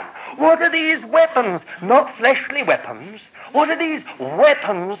cast down? What are these weapons? Not fleshly weapons. What are these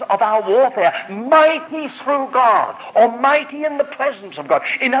weapons of our warfare? Mighty through God, or mighty in the presence of God.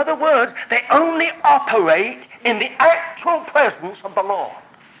 In other words, they only operate in the actual presence of the Lord.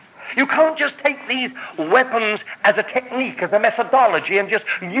 You can't just take these weapons as a technique, as a methodology, and just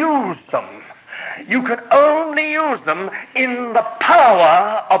use them. You can only use them in the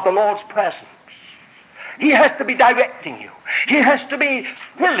power of the Lord's presence. He has to be directing you. He has to be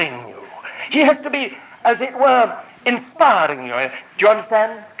filling you. He has to be as it were, inspiring you. Do you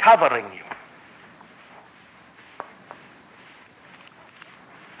understand? Covering you.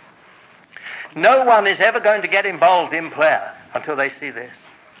 No one is ever going to get involved in prayer until they see this,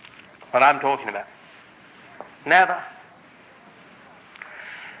 what I'm talking about. Never.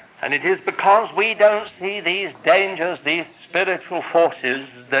 And it is because we don't see these dangers, these spiritual forces,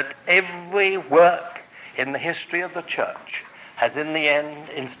 that every work in the history of the church has in the end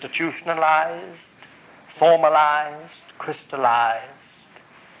institutionalized, formalized, crystallized,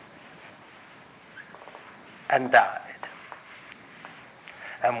 and died.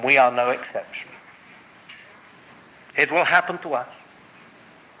 And we are no exception. It will happen to us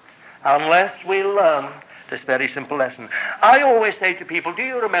unless we learn this very simple lesson. I always say to people, do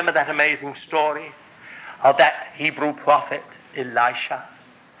you remember that amazing story of that Hebrew prophet Elisha?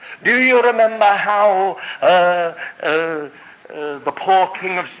 Do you remember how the poor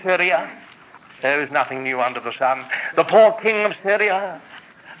king of Syria, there is nothing new under the sun, the poor king of Syria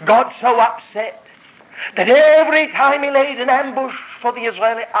got so upset that every time he laid an ambush for the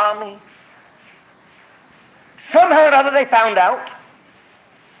Israeli army, somehow or other they found out,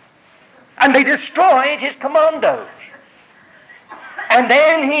 and they destroyed his commandos. And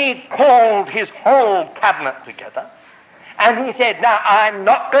then he called his whole cabinet together, and he said, now, I'm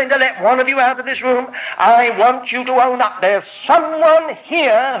not going to let one of you out of this room. I want you to own up. There's someone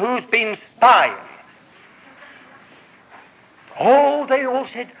here who's been spying. Oh, they all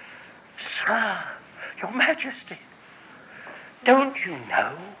said, Sir, Your Majesty, don't you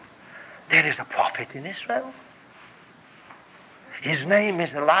know there is a prophet in Israel? His name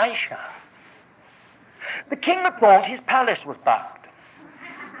is Elisha. The king had thought his palace was bugged,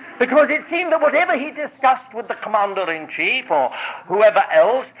 because it seemed that whatever he discussed with the commander-in-chief or whoever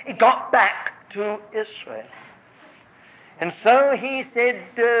else, it got back to Israel. And so he said,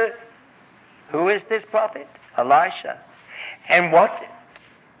 who is this prophet? Elisha. And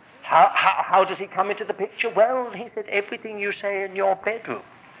how does he come into the picture? Well, he said, everything you say in your bedroom,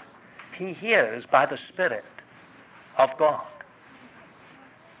 he hears by the Spirit of God.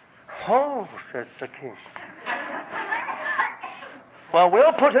 Oh, said the king. Well,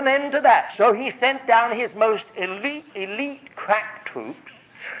 we'll put an end to that. So he sent down his most elite crack troops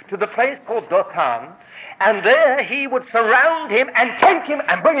to the place called Dothan, and there he would surround him and take him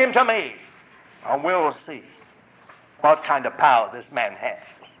and bring him to me. And we'll see what kind of power this man has.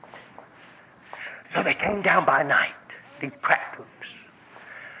 So they came down by night, these crack troops,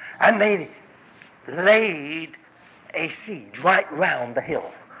 and they laid a siege right round the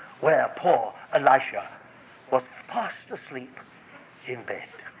hill where poor Elisha was fast asleep in bed.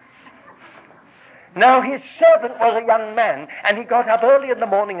 Now his servant was a young man, and he got up early in the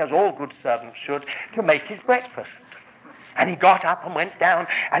morning, as all good servants should, to make his breakfast. And he got up and went down,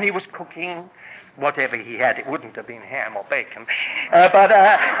 and he was cooking whatever he had. It wouldn't have been ham or bacon, but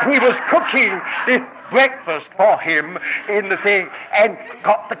he was cooking this breakfast for him in the thing, and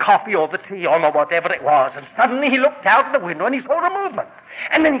got the coffee or the tea on or whatever it was, and suddenly he looked out of the window and he saw a movement.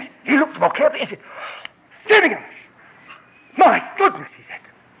 And then he looked more carefully and he said, Syrians! My goodness, he said.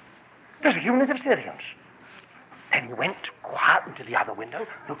 There's a unit of Syrians. Then he went quietly to the other window,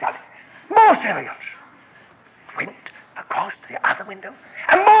 looked out. More Syrians! Went across to the other window,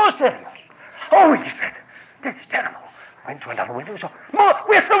 and more Syrians. Oh, he said, this is terrible. Went to another window and saw, more,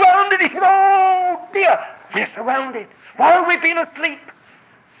 we're surrounded. He said, oh dear, we're surrounded. While we've been asleep,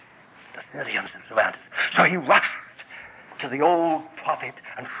 the Syrians have surrounded us. So he rushed to the old prophet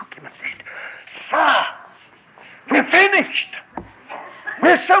and shook him and said, Sir, we're finished.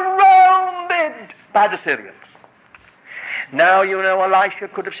 We're surrounded by the Syrians. Now, you know, Elisha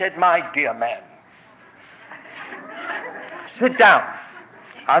could have said, my dear man, sit down.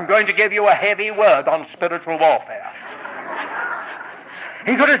 I'm going to give you a heavy word on spiritual warfare.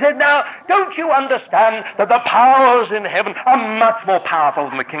 He could have said, now, don't you understand that the powers in heaven are much more powerful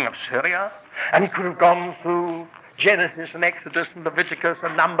than the king of Syria? And he could have gone through Genesis and Exodus and Leviticus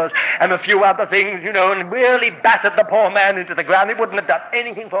and Numbers and a few other things, you know, and really battered the poor man into the ground. He wouldn't have done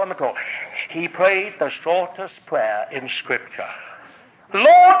anything for him at all. He prayed the shortest prayer in Scripture.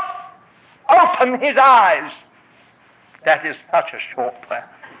 Lord, open his eyes. That is such a short prayer.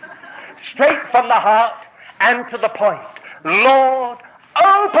 Straight from the heart and to the point. Lord,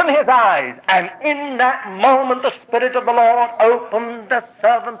 open his eyes. And in that moment, the Spirit of the Lord opened the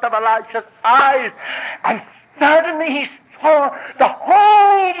servant of Elisha's eyes. And suddenly he saw the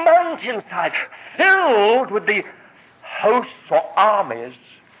whole mountainside filled with the hosts or armies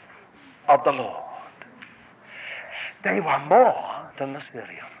of the Lord. They were more than the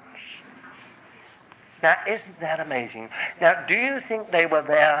Syrians. Now, isn't that amazing? Now, do you think they were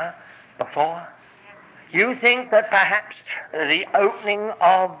there before? You think that perhaps the opening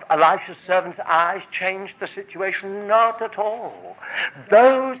of Elisha's servant's eyes changed the situation? Not at all.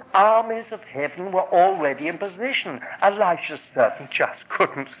 Those armies of heaven were already in position. Elisha's servant just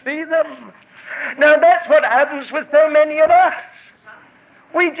couldn't see them. Now that's what happens with so many of us.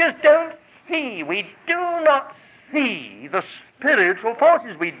 We just don't see. We do not see the spiritual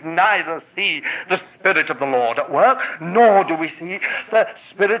forces. We neither see the Spirit of the Lord at work, nor do we see the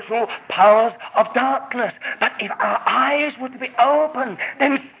spiritual powers of darkness. But if our eyes were to be open,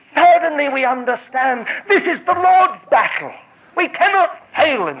 then suddenly we understand this is the Lord's battle. We cannot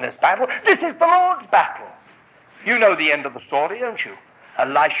fail in this battle. This is the Lord's battle. You know the end of the story, don't you?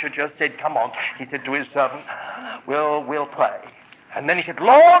 Elisha just said, come on. He said to his servant, we'll pray. And then he said,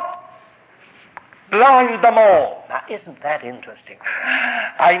 Lord, blind them all. Now, isn't that interesting?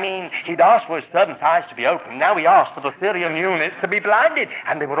 I mean, he'd asked for his servant's eyes to be opened. Now he asked for the Syrian units to be blinded.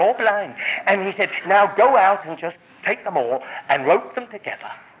 And they were all blind. And he said, now go out and just take them all and rope them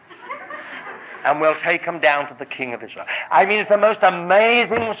together. And we'll take them down to the king of Israel. I mean, it's the most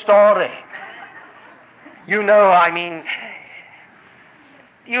amazing story. You know,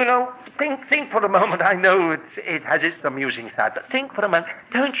 think for a moment. I know it has its amusing side, but think for a moment.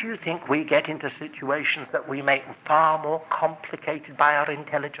 Don't you think we get into situations that we make far more complicated by our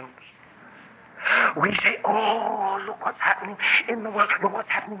intelligence? We say, oh, look what's happening in the world, look what's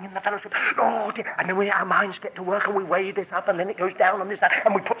happening in the fellowship, oh dear. And then our minds get to work and we weigh this up and then it goes down on this side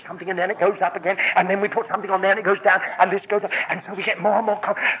and we put something in there and it goes up again and then we put something on there and it goes down and this goes up. And so we get more and more,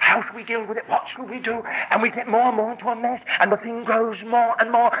 how should we deal with it, what should we do? And we get more and more into a mess and the thing grows more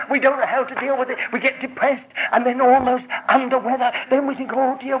and more. We don't know how to deal with it. We get depressed and then almost under weather. Then we think,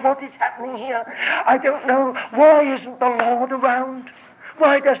 oh dear, what is happening here? I don't know. Why isn't the Lord around?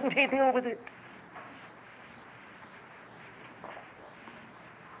 Why doesn't he deal with it?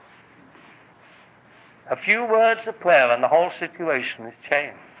 A few words of prayer and the whole situation is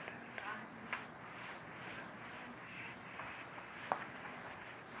changed.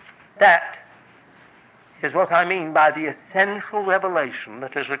 That is what I mean by the essential revelation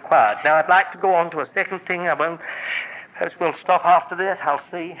that is required. Now I'd like to go on to a second thing. Perhaps we'll stop after this, I'll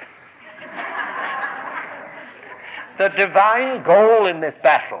see. The divine goal in this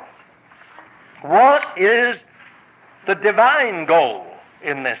battle. What is the divine goal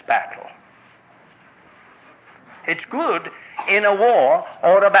in this battle? It's good in a war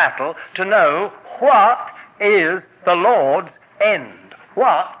or a battle to know what is the Lord's end.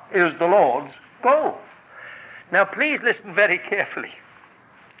 What is the Lord's goal? Now please listen very carefully,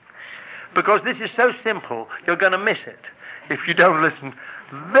 because this is so simple you're going to miss it if you don't listen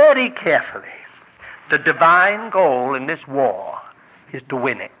very carefully. The divine goal in this war is to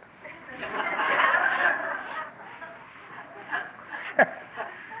win it.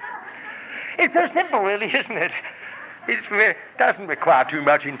 It's so simple, really, isn't it? It doesn't require too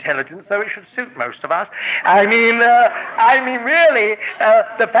much intelligence, so it should suit most of us. I mean, really,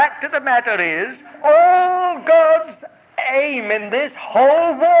 the fact of the matter is, all God's aim in this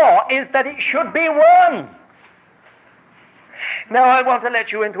whole war is that it should be won. Now, I want to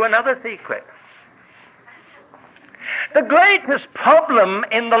let you into another secret. The greatest problem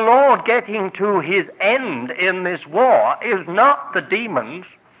in the Lord getting to his end in this war is not the demons,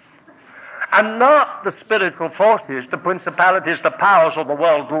 and not the spiritual forces, the principalities, the powers, or the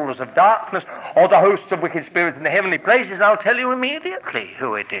world rulers of darkness, or the hosts of wicked spirits in the heavenly places. I'll tell you immediately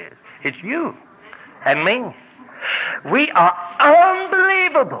who it is. It's you and me. We are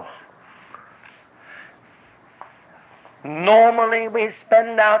unbelievable. Normally we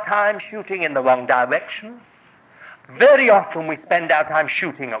spend our time shooting in the wrong direction. Very often we spend our time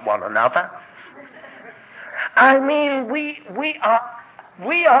shooting at one another. I mean,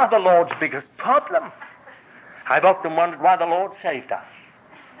 we are the Lord's biggest problem. I've often wondered why the Lord saved us.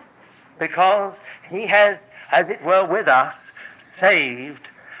 Because he has, as it were, with us, saved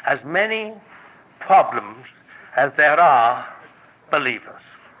as many problems as there are believers.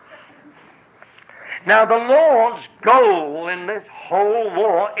 Now, the Lord's goal in this whole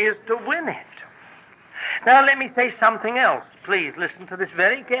war is to win it. Now, let me say something else. Please listen to this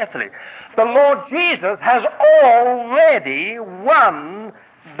very carefully. The Lord Jesus has already won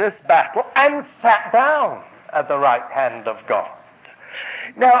this battle and sat down at the right hand of God.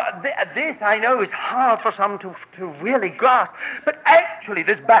 Now, this I know is hard for some to really grasp, but actually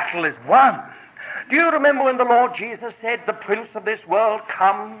this battle is won. Do you remember when the Lord Jesus said, the prince of this world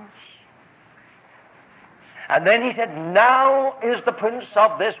comes? And then he said, now is the prince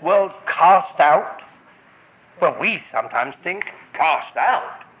of this world cast out. Well, we sometimes think, cast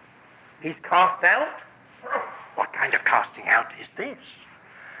out. He's cast out? What kind of casting out is this?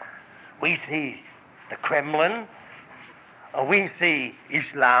 We see the Kremlin, we see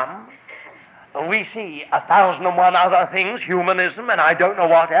Islam, we see 1,001 other things, humanism, and I don't know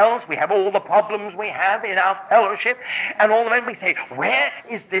what else. We have all the problems we have in our fellowship, and all of them we say, where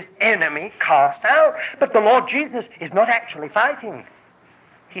is this enemy cast out? But the Lord Jesus is not actually fighting.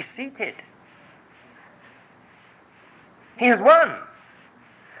 He's seated. He has won.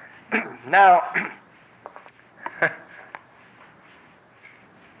 Now,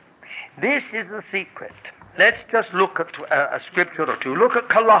 this is the secret. Let's just look at a scripture or two. Look at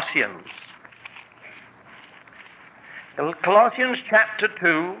Colossians. Colossians chapter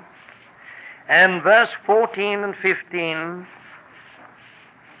 2 and verse 14 and 15.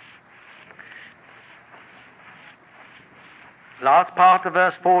 Last part of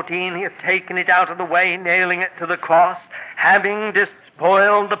verse 14, he hath taken it out of the way, nailing it to the cross, having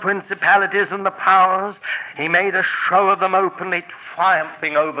despoiled the principalities and the powers, he made a show of them openly,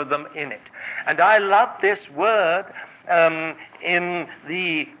 triumphing over them in it. And I love this word in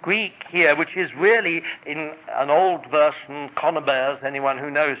the Greek here, which is really, in an old version, Conabers, anyone who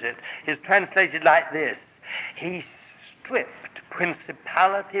knows it, is translated like this. He stripped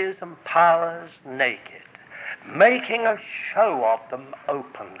principalities and powers naked, making a show of them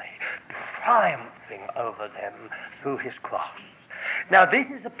openly, triumphing over them through his cross. Now this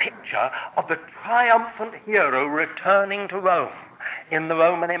is a picture of the triumphant hero returning to Rome in the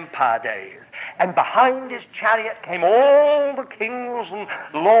Roman Empire days. And behind his chariot came all the kings and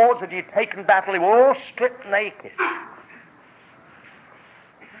lords that he had taken battle. They were all stripped naked.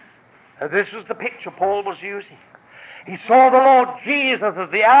 This was the picture Paul was using. He saw the Lord Jesus as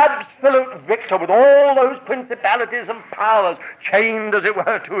the absolute victor with all those principalities and powers chained, as it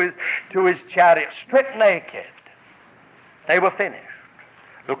were, to his chariot, stripped naked. They were finished.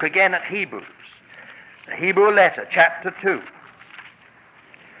 Look again at Hebrews, the Hebrew letter, chapter 2,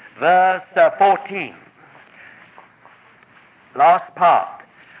 verse 14. Last part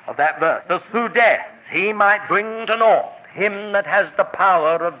of that verse. That through death he might bring to naught him that has the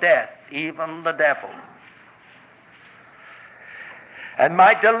power of death, even the devil, and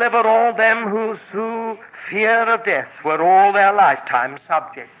might deliver all them who through fear of death were all their lifetime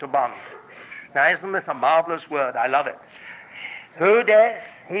subject to bondage. Now isn't this a marvelous word? I love it. Through death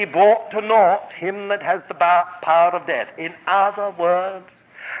he brought to naught him that has the power of death. In other words,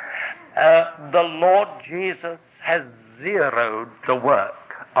 the Lord Jesus has zeroed the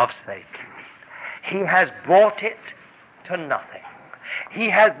work of Satan. He has brought it to nothing. He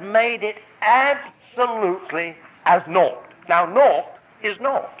has made it absolutely as naught. Now naught is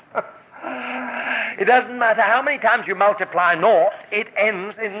naught. It doesn't matter how many times you multiply naught, it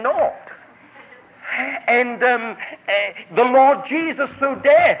ends in naught. And the Lord Jesus through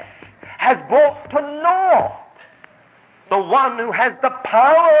death has brought to naught the one who has the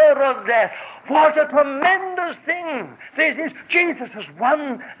power of death. What a tremendous thing this is. Jesus has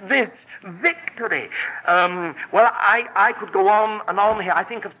won this victory. Well, I could go on and on here. I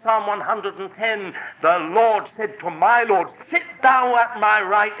think of Psalm 110. The Lord said to my Lord, sit thou at my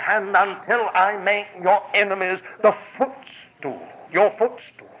right hand until I make your enemies the footstool, your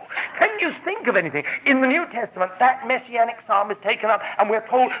footstool. Can you think of anything? In the New Testament, that messianic psalm is taken up, and we're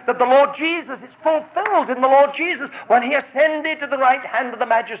told that the Lord Jesus is fulfilled in the Lord Jesus when he ascended to the right hand of the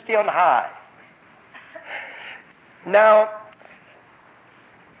Majesty on high. Now,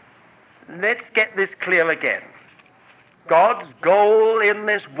 let's get this clear again. God's goal in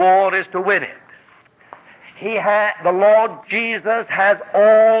this war is to win it. The Lord Jesus has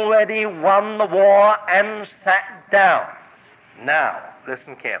already won the war and sat down. Now,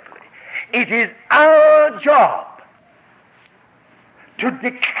 listen carefully. It is our job to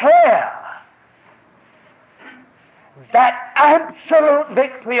declare that absolute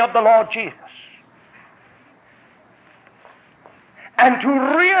victory of the Lord Jesus and to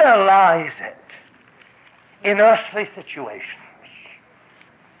realize it in earthly situations.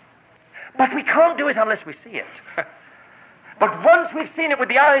 But we can't do it unless we see it. But once we've seen it with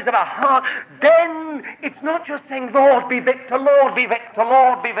the eyes of our heart, then it's not just saying, Lord be victor, Lord be victor,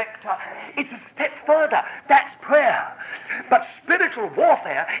 Lord be victor. It's a step further. That's prayer. But spiritual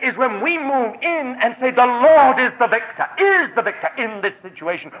warfare is when we move in and say, the Lord is the victor in this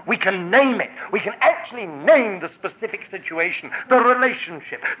situation. We can name it. We can actually name the specific situation, the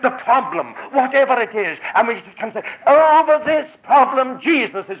relationship, the problem, whatever it is. And we can say, over this problem,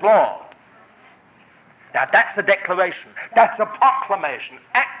 Jesus is Lord. Now that's a declaration. That's a proclamation.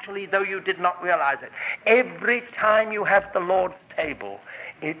 Actually, though you did not realize it, every time you have the Lord's table,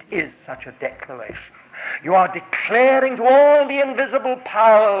 it is such a declaration. You are declaring to all the invisible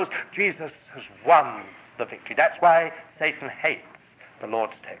powers, Jesus has won the victory. That's why Satan hates the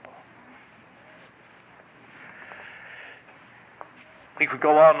Lord's table. We could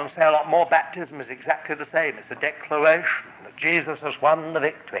go on and say a lot more. Baptism is exactly the same. It's a declaration that Jesus has won the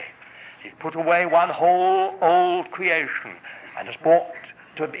victory. He's put away one whole old creation and has brought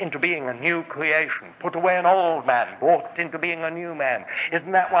into being a new creation. Put away an old man, brought into being a new man.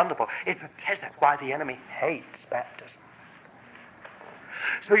 Isn't that wonderful? It's a test. That's why the enemy hates baptism.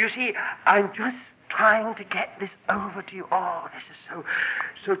 So you see, I'm just trying to get this over to you. Oh, this is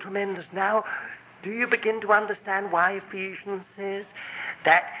so tremendous. Now, do you begin to understand why Ephesians says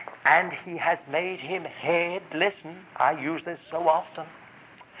that, and he has made him head? Listen, I use this so often.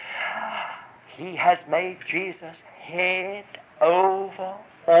 He has made Jesus head over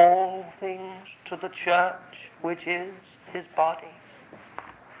all things to the church, which is his body.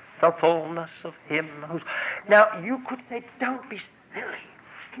 The fullness of him who's... Now, you could say, don't be silly.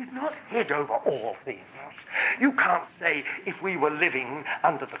 He's not head over all things. You can't say, if we were living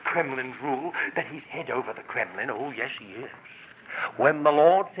under the Kremlin's rule, that he's head over the Kremlin. Oh, yes, he is. When the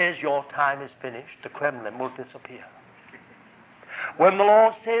Lord says your time is finished, the Kremlin will disappear. When the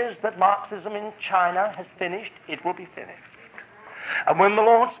Lord says that Marxism in China has finished, it will be finished. And when the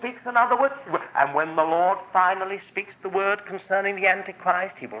Lord speaks another word, and when the Lord finally speaks the word concerning the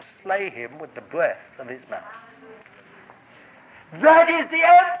Antichrist, he will slay him with the breath of his mouth. That is the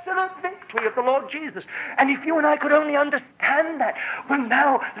absolute victory of the Lord Jesus. And if you and I could only understand that. Well,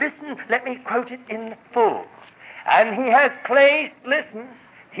 now, listen, let me quote it in full. And he has placed, listen,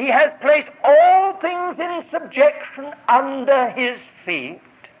 he has placed all things in subjection under his feet,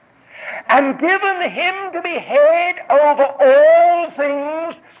 and given him to be head over all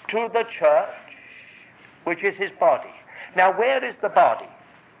things to the church, which is his body. Now, where is the body?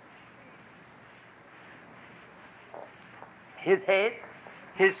 His head,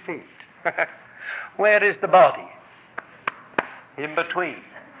 his feet. Where is the body? In between.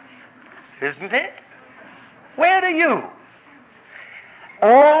 Isn't it? Where are you?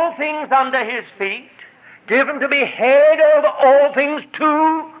 All things under his feet, given to be head over all things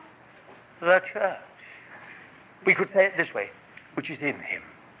to the church. We could say it this way, which is in him.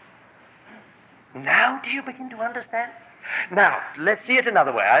 Now do you begin to understand? Now, let's see it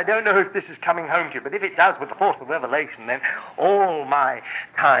another way. I don't know if this is coming home to you, but if it does with the force of revelation, then all my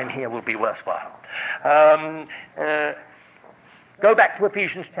time here will be worthwhile. Go back to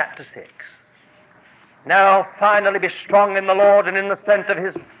Ephesians chapter 6. Now, finally, be strong in the Lord and in the strength of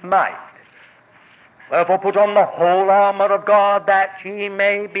his might. Wherefore, put on the whole armor of God, that ye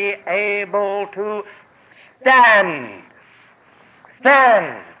may be able to stand.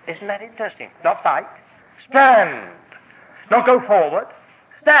 Stand. Isn't that interesting? Not fight. Stand. Not go forward.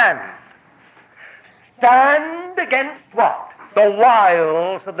 Stand. Stand against what? The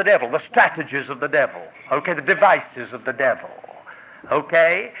wiles of the devil, the strategies of the devil. Okay, the devices of the devil.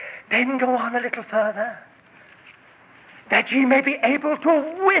 Okay? Then go on a little further. That ye may be able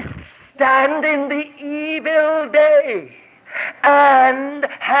to withstand in the evil day, and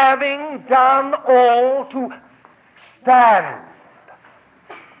having done all to stand.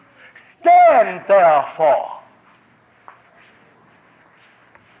 Stand therefore.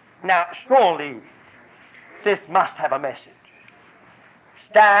 Now, surely this must have a message.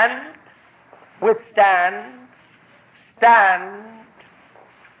 Stand, withstand, stand,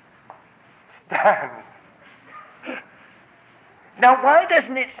 stand. Now, why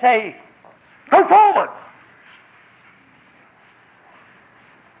doesn't it say, go forward?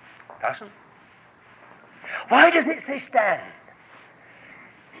 Doesn't. Why does it say stand?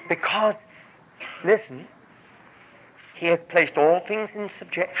 Because, listen, he has placed all things in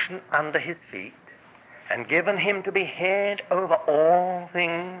subjection under his feet, and given him to be head over all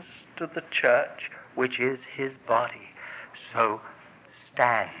things to the church, which is his body. So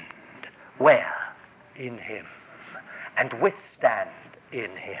stand. Where? In him. And withstand in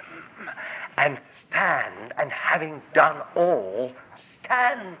him. And stand, and having done all,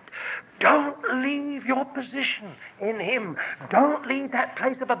 stand. Don't leave your position in him. Don't leave that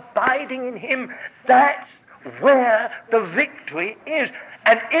place of abiding in him. That's where the victory is.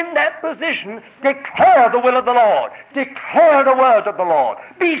 And in that position, declare the will of the Lord. Declare the word of the Lord.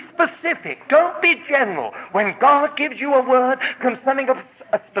 Be specific. Don't be general. When God gives you a word concerning a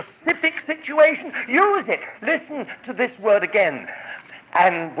specific situation, use it. Listen to this word again.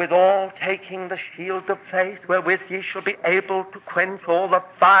 And withal taking the shield of faith, wherewith ye shall be able to quench all the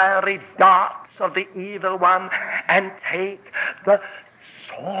fiery darts of the evil one, and take the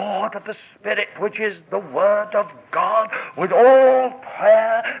sword of the Spirit, which is the word of God, with all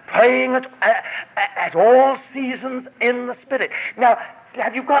prayer, praying at all seasons in the Spirit. Now,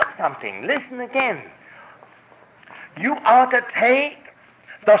 have you got something? Listen again. You are to take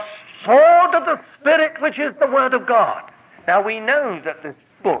the sword of the Spirit, which is the word of God. Now we know that this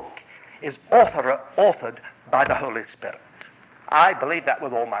book is authored by the Holy Spirit. I believe that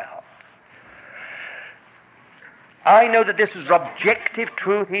with all my heart. I know that this is objective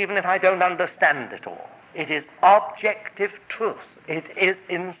truth even if I don't understand it all. It is objective truth. It is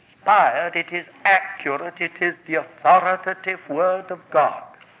inspired. It is accurate. It is the authoritative Word of God.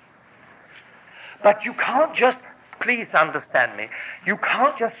 But you can't just, please understand me, you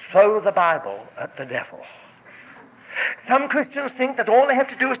can't just throw the Bible at the devil. Some Christians think that all they have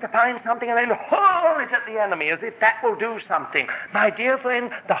to do is to find something and then hurl it at the enemy as if that will do something. My dear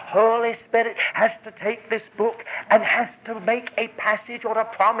friend, the Holy Spirit has to take this book and has to make a passage or a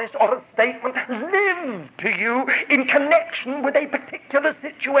promise or a statement live to you in connection with a particular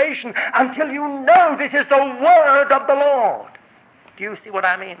situation until you know this is the Word of the Lord. Do you see what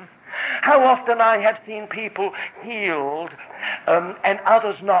I mean? How often I have seen people healed and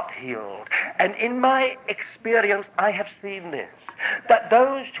others not healed. And in my experience, I have seen this, that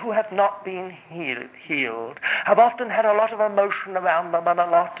those who have not been healed have often had a lot of emotion around them and a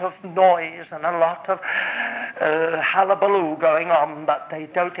lot of noise and a lot of hullabaloo going on, but they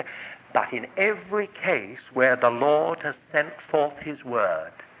don't. But in every case where the Lord has sent forth His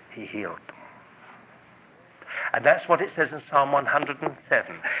Word, He healed them. And that's what it says in Psalm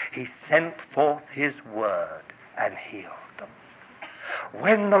 107. He sent forth His Word and healed them.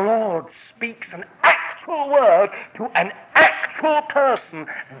 When the Lord speaks an actual word to an actual person,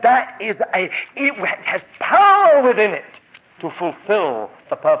 it has power within it to fulfill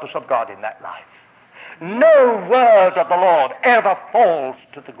the purpose of God in that life. No word of the Lord ever falls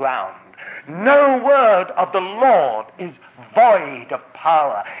to the ground. No word of the Lord is void of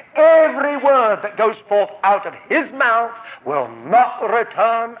power. Every word that goes forth out of His mouth will not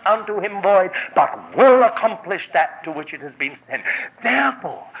return unto Him void, but will accomplish that to which it has been sent.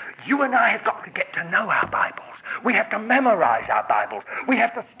 Therefore, you and I have got to get to know our Bibles. We have to memorize our Bibles. We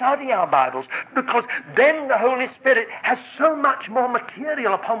have to study our Bibles, because then the Holy Spirit has so much more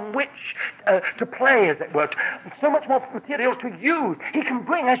material upon which to play, as it were, so much more material to use. He can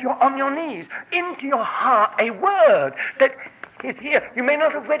bring, as you're on your knees, into your heart a word that is here. You may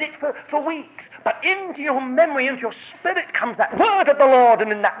not have read it for weeks, but into your memory, into your spirit comes that word of the Lord,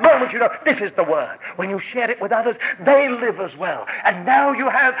 and in that moment you know, this is the word. When you share it with others, they live as well. And now you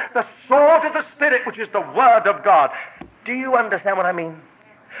have the sword of the Spirit, which is the Word of God. Do you understand what I mean?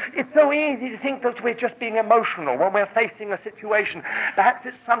 It's so easy to think that we're just being emotional when we're facing a situation. Perhaps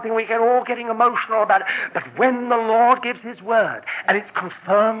it's something we get all getting emotional about it. But when the Lord gives His word and it's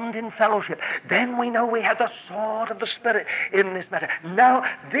confirmed in fellowship, then we know we have the sword of the Spirit in this matter. Now,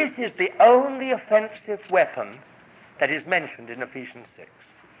 this is the only offensive weapon that is mentioned in Ephesians 6.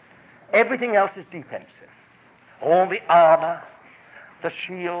 Everything else is defensive. All the armor, the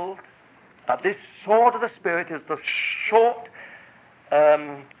shield, but this sword of the Spirit is the short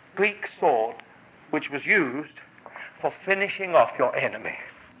Greek sword which was used for finishing off your enemy.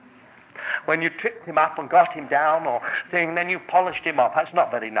 When you tripped him up and got him down or thing, then you polished him off. That's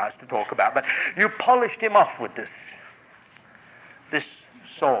not very nice to talk about, but you polished him off with this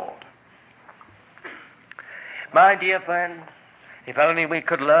sword. My dear friend, if only we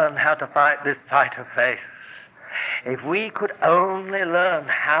could learn how to fight this fight of faith. If we could only learn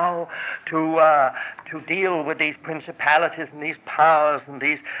how to deal with these principalities and these powers and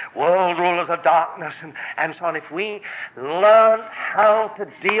these world rulers of darkness and so on, if we learn how to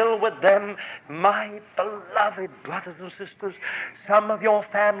deal with them, my beloved brothers and sisters, some of your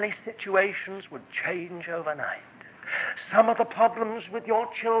family situations would change overnight. Some of the problems with your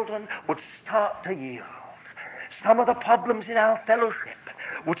children would start to yield. Some of the problems in our fellowship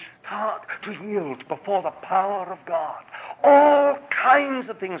would start to yield before the power of God. All kinds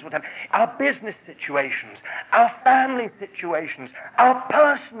of things would happen. Our business situations, our family situations, our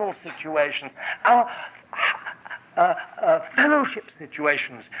personal situations, our fellowship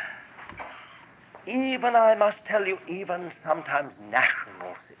situations. Even, I must tell you, even sometimes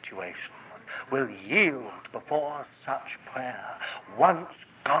national situations will yield before such prayer once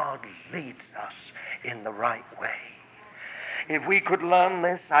God leads us in the right way. If we could learn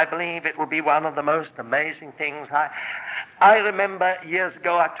this, I believe it would be one of the most amazing things. I remember years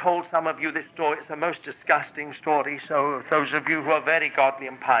ago I told some of you this story. It's a most disgusting story, so those of you who are very godly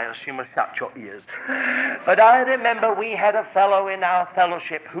and pious, you must shut your ears. But I remember we had a fellow in our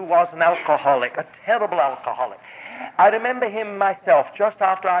fellowship who was an alcoholic, a terrible alcoholic. I remember him myself just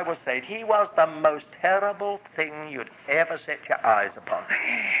after I was saved. He was the most terrible thing you'd ever set your eyes upon.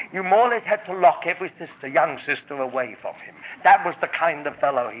 You more or less had to lock every young sister away from him. That was the kind of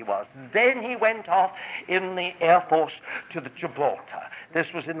fellow he was. Then he went off in the Air Force to the Gibraltar.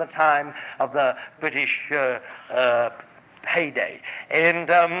 This was in the time of the British heyday. And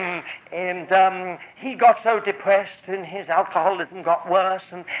he got so depressed and his alcoholism got worse,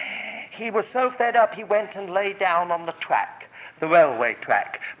 and he was so fed up he went and lay down on the track, the railway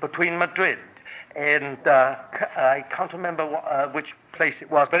track, between Madrid and I can't remember which place it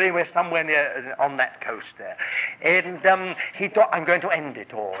was, but anyway, somewhere near on that coast there. And he thought, I'm going to end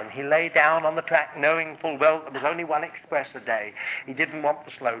it all. And he lay down on the track knowing full well there was only one express a day. He didn't want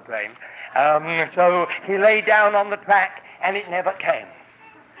the slow train. So he lay down on the track and it never came.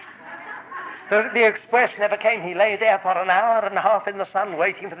 The express never came. He lay there for an hour and a half in the sun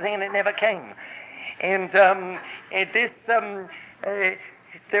waiting for the thing and it never came. And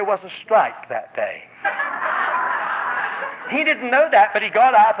there was a strike that day. He didn't know that, but he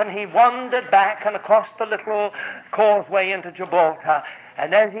got up and he wandered back and across the little causeway into Gibraltar.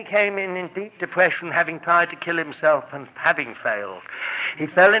 And as he came in deep depression, having tried to kill himself and having failed, he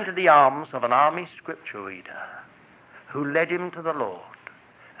fell into the arms of an army scripture reader who led him to the Lord,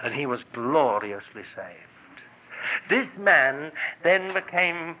 and he was gloriously saved. This man then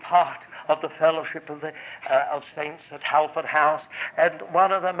became part of the fellowship of saints at Halford House, and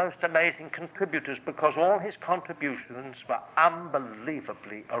one of the most amazing contributors, because all his contributions were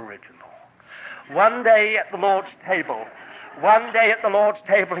unbelievably original. One day at the Lord's table,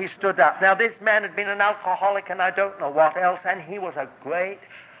 he stood up. Now, this man had been an alcoholic and I don't know what else, and he was a great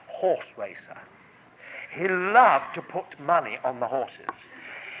horse racer. He loved to put money on the horses.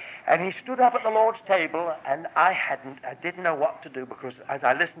 And he stood up at the Lord's table, and I didn't know what to do, because as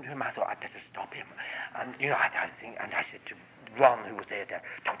I listened to him, I thought, I'd better stop him. And, I said to Ron, who was there,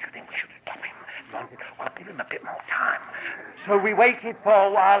 don't you think we should stop him? Ron said, well, give him a bit more time. So we waited for a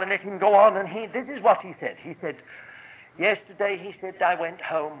while and let him go on, and this is what he said. He said, yesterday, he said, I went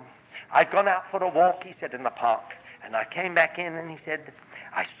home. I'd gone out for a walk, he said, in the park, and I came back in, and he said,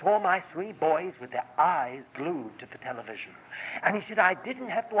 I saw my 3 boys with their eyes glued to the television. And he said, I didn't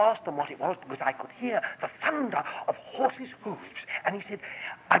have to ask them what it was because I could hear the thunder of horses' hoofs. And he said,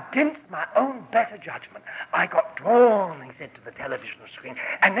 against my own better judgment, I got drawn, he said, to the television screen.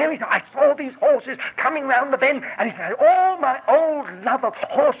 And then he said, I saw these horses coming round the bend. And he said, all my old love of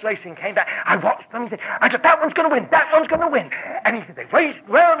horse racing came back. I watched them. He said, I said, that one's going to win. That one's going to win. And he said, they raced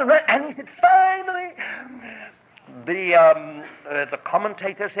round and round. And he said, finally, the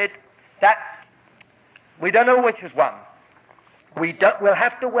commentator said that we don't know which has won. We'll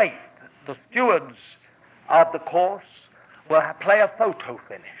have to wait. The stewards of the course will play a photo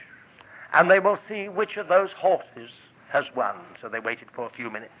finish, and they will see which of those horses has won. So they waited for a few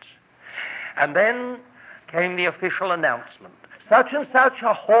minutes. And then came the official announcement. Such and such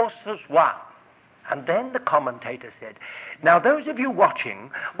a horse has won. And then the commentator said, now those of you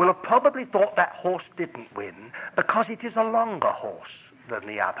watching will have probably thought that horse didn't win because it is a longer horse than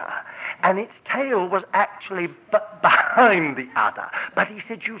the other. And its tail was actually behind the other. But he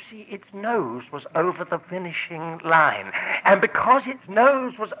said, you see, its nose was over the finishing line. And because its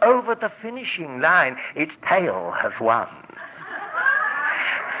nose was over the finishing line, its tail has won.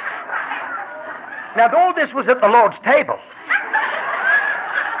 Now, all this was at the Lord's table.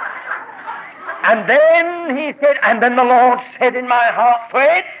 And then he said, and then the Lord said in my heart,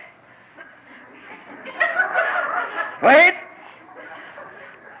 wait.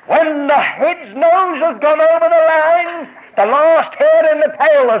 When the head's nose has gone over the line, the last hair in the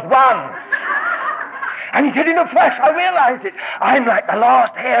tail has won. And he said, in a flash, I realized it. I'm like the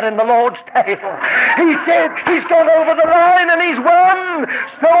last hair in the Lord's tail. He said, he's gone over the line and he's won.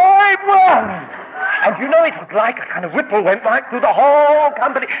 So I've won. And you know, it was like a kind of ripple went right through the whole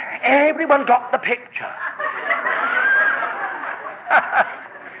company. Everyone got the picture.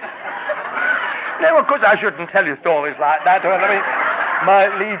 Now, of course, I shouldn't tell you stories like that.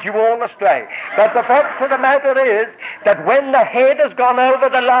 Might lead you all astray. But the fact of the matter is that when the head has gone over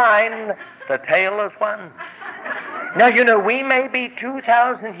the line, the tail has won. Now, you know, we may be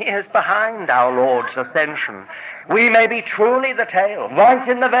 2,000 years behind our Lord's ascension. We may be truly the tail, right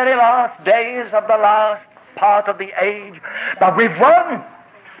in the very last days of the last part of the age. But we've won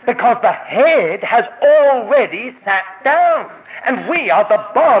because the head has already sat down. And we are the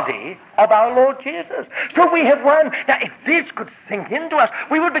body of our Lord Jesus. So we have won. Now, if this could sink into us,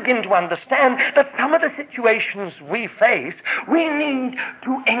 we would begin to understand that some of the situations we face, we need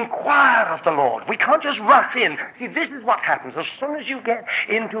to inquire of the Lord. We can't just rush in. See, this is what happens. As soon as you get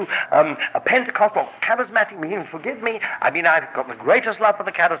into a Pentecostal, charismatic meeting, forgive me, I've got the greatest love for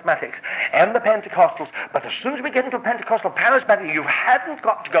the charismatics and the Pentecostals, but as soon as we get into a Pentecostal charismatic, you haven't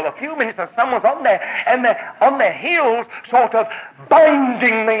got to go a few minutes and someone's on there, and they're on their heels, sort of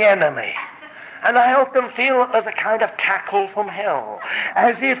binding the enemy. And I often feel that there's a kind of cackle from hell,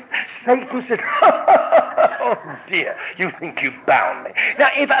 as if Satan said, oh dear, you think you've bound me. Now,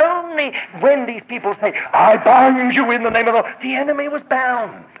 if only when these people say, I bind you in the name of the Lord, the enemy was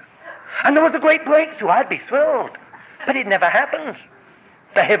bound. And there was a great breakthrough, I'd be thrilled. But it never happens.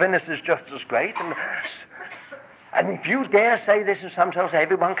 The heaviness is just as great. And if you dare say this, and sometimes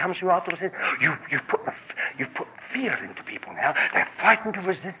everyone comes to you afterwards and says, you've put fear into people now. They're frightened to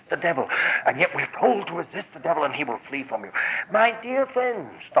resist the devil. And yet we're told to resist the devil and he will flee from you. My dear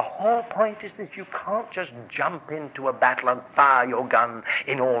friends, the whole point is that you can't just jump into a battle and fire your gun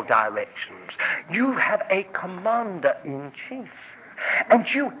in all directions. You have a commander-in-chief. And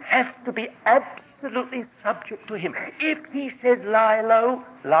you have to be absolutely subject to him. If he says lie low,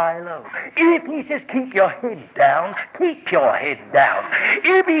 lie low. If he says keep your head down, keep your head down.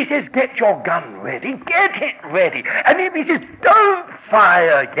 If he says get your gun ready, get it ready. And if he says don't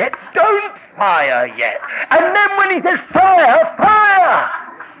fire yet, don't fire yet. And then when he says fire, fire.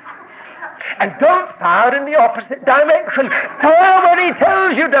 And don't fire in the opposite direction. Fire when he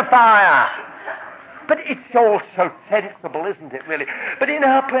tells you to fire. But it's all so sensible, isn't it, really? But in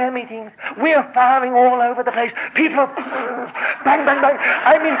our prayer meetings, we're firing all over the place. People are bang, bang, bang.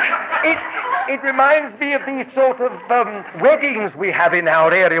 I mean, it reminds me of these sort of weddings we have in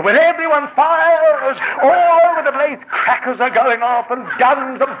our area, where everyone fires all over the place. Crackers are going off, and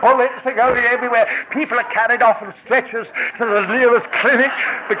guns and bullets are going everywhere. People are carried off on stretchers to the nearest clinic,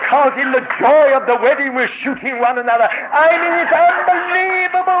 because in the joy of the wedding, we're shooting one another. I mean, it's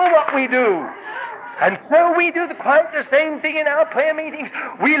unbelievable what we do. And so we do quite the same thing in our prayer meetings.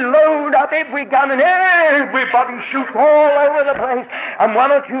 We load up every gun and everybody shoots all over the place. And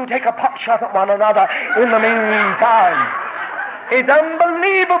one or two take a pot shot at one another in the meantime. It's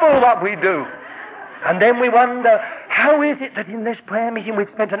unbelievable what we do. And then we wonder, how is it that in this prayer meeting we've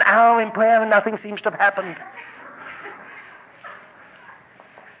spent an hour in prayer and nothing seems to have happened?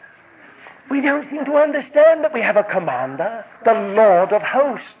 We don't seem to understand that we have a commander, the Lord of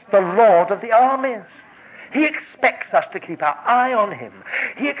hosts, the Lord of the armies. He expects us to keep our eye on him.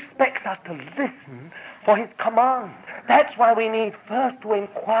 He expects us to listen for his command. That's why we need first to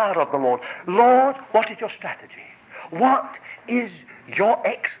inquire of the Lord. Lord, what is your strategy? What is your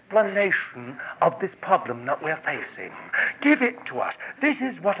explanation of this problem that we're facing? Give it to us. This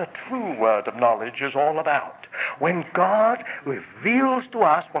is what a true word of knowledge is all about. When God reveals to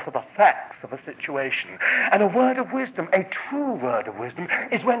us what are the facts of a situation. And a word of wisdom, a true word of wisdom,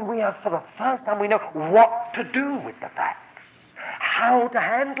 is when we have, for the first time, we know what to do with the facts, how to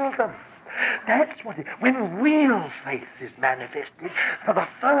handle them. That's what when real faith is manifested, for the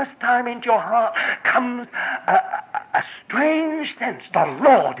first time into your heart comes a strange sense. The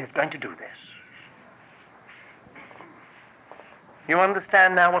Lord is going to do this. You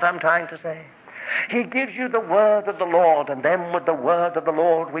understand now what I'm trying to say? He gives you the word of the Lord, and then with the word of the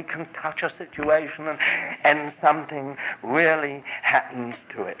Lord we can touch a situation and something really happens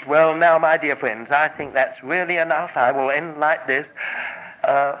to it. Well, now, my dear friends, I think that's really enough. I will end like this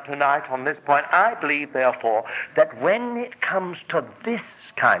tonight on this point. I believe, therefore, that when it comes to this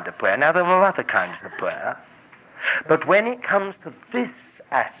kind of prayer, now there are other kinds of prayer, but when it comes to this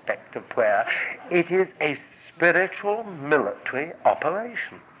aspect of prayer, it is a spiritual military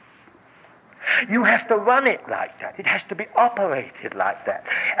operation. You have to run it like that. It has to be operated like that.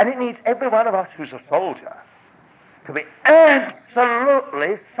 And it needs every one of us who's a soldier to be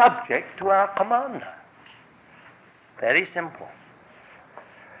absolutely subject to our commander. Very simple.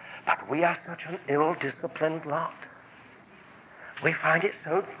 But we are such an ill-disciplined lot. We find it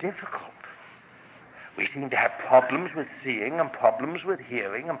so difficult. We seem to have problems with seeing and problems with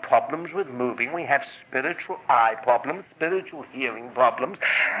hearing and problems with moving. We have spiritual eye problems, spiritual hearing problems,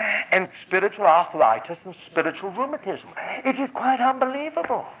 and spiritual arthritis and spiritual rheumatism. It is quite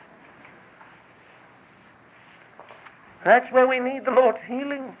unbelievable. That's where we need the Lord's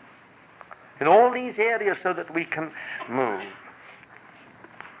healing in all these areas so that we can move.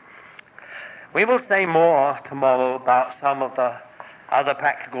 We will say more tomorrow about some of the other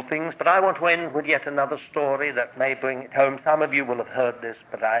practical things, but I want to end with yet another story that may bring it home. Some of you will have heard this,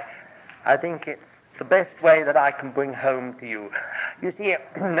 but I think it's the best way that I can bring home to you. You see,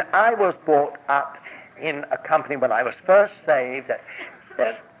 I was brought up in a company when I was first saved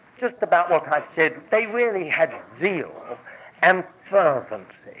that just about what I've said. They really had zeal and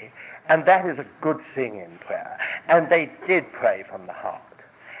fervency, and that is a good thing in prayer. And they did pray from the heart.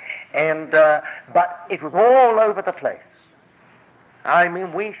 And but it was all over the place. I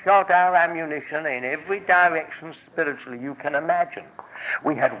mean, we shot our ammunition in every direction spiritually you can imagine.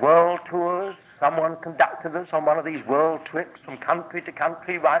 We had world tours. Someone conducted us on one of these world trips from country to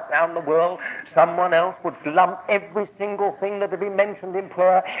country right round the world, someone else would lump every single thing that had been mentioned in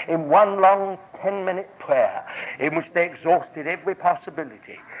prayer in one long 10-minute prayer in which they exhausted every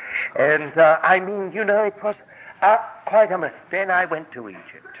possibility. And it was quite amazing. Then I went to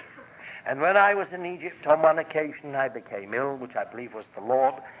Egypt. And when I was in Egypt, on one occasion I became ill, which I believe was the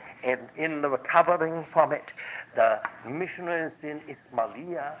Lord. And in the recovering from it, the missionaries in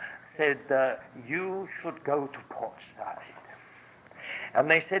Ismailia said, you should go to Port Said. And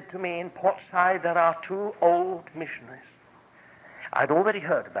they said to me, in Port Said there are 2 old missionaries. I'd already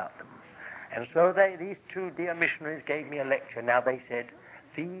heard about them. And so these 2 dear missionaries gave me a lecture. Now they said,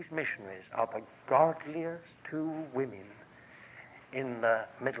 these missionaries are the godliest 2 women in the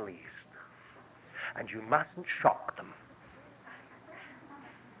Middle East. And you mustn't shock them.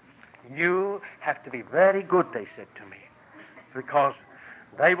 You have to be very good, they said to me, because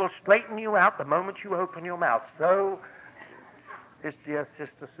they will straighten you out the moment you open your mouth. So this dear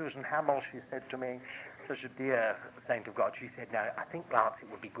Sister Susan Hamill, she said to me, such a dear saint of God, she said, now, I think, Lance, it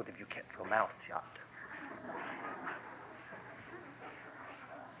would be good if you kept your mouth shut.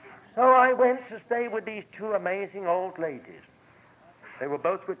 So I went to stay with these 2 amazing old ladies. They were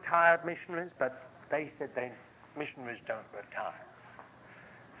both retired missionaries, but they said missionaries don't retire.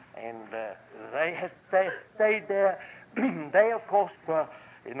 And they had stayed there. They, of course, were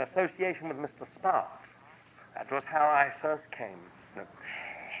in association with Mr. Sparks. That was how I first came.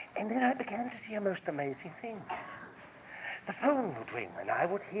 And then I began to see a most amazing thing. The phone would ring, and I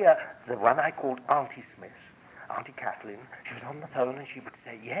would hear the one I called Auntie Smith, Auntie Kathleen. She was on the phone, and she would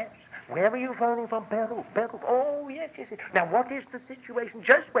say, yes. Where are you phoning from? Beryl. Oh, yes. Now, what is the situation?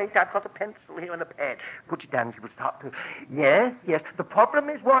 Just wait, I've got a pencil here and a pen. Put it down, she would start to, yes. The problem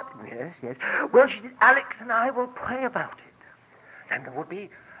is what? Yes. Well, she said, Alex and I will pray about it. And there would be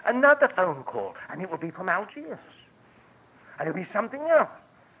another phone call, and it would be from Algiers. And it would be something else.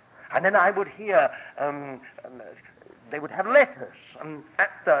 And then I would hear, they would have letters, and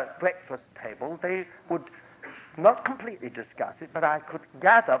at the breakfast table, they would not completely discuss it, but I could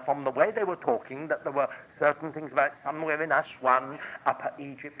gather from the way they were talking that there were certain things about somewhere in Aswan, Upper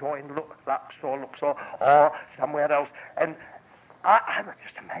Egypt, or in Luxor, or somewhere else. And I was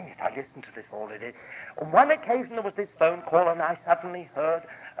just amazed. I listened to this all day. On one occasion, there was this phone call, and I suddenly heard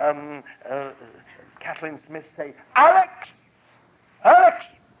Kathleen Smith say, Alex,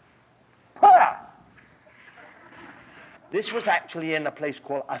 prayer. This was actually in a place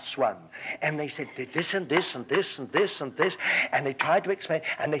called Aswan. And they said, this and this and this and this and this. And they tried to explain.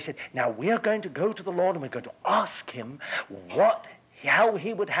 And they said, now we're going to go to the Lord and we're going to ask him how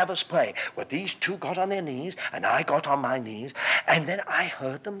he would have us pray. Well, these 2 got on their knees and I got on my knees. And then I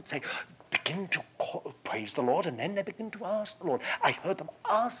heard them say, begin to praise the Lord, and then they begin to ask the Lord. I heard them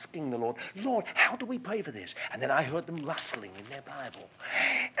asking the Lord, Lord, how do we pray for this? And then I heard them rustling in their Bible.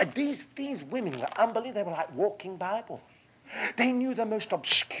 And these women were unbelievable. They were like walking Bibles. They knew the most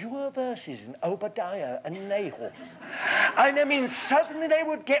obscure verses in Obadiah and Nahum. And I mean, suddenly they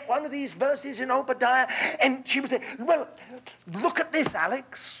would get one of these verses in Obadiah, and she would say, well, look at this,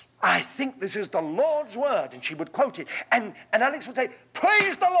 Alex. I think this is the Lord's word. And she would quote it. And Alex would say,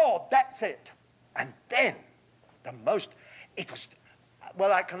 praise the Lord, that's it. And then I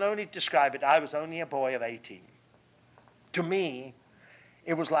can only describe it. I was only a boy of 18. To me,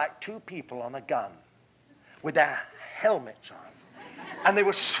 it was like 2 people on a gun with their helmets on. And they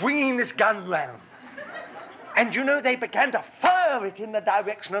were swinging this gun round. And they began to fire it in the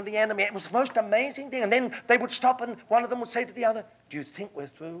direction of the enemy. It was the most amazing thing. And then they would stop, and one of them would say to the other, do you think we're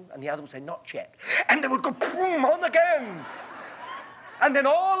through? And the other would say, not yet. And they would go, boom, on again. And then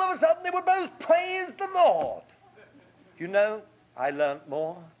all of a sudden they would both praise the Lord. I learned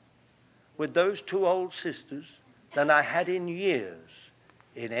more with those 2 old sisters than I had in years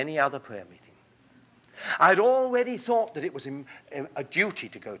in any other prayer meeting. I'd already thought that it was a duty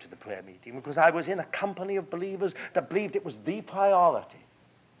to go to the prayer meeting because I was in a company of believers that believed it was the priority.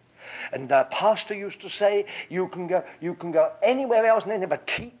 And the pastor used to say, you can go anywhere else and anything, but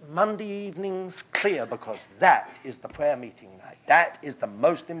keep Monday evenings clear because that is the prayer meeting night. That is the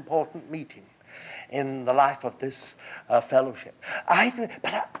most important meeting in the life of this fellowship.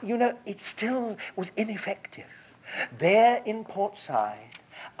 It still was ineffective. There in Port Said,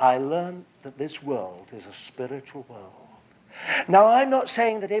 I learned that this world is a spiritual world. Now, I'm not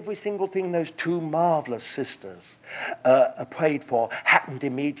saying that every single thing those 2 marvelous sisters prayed for happened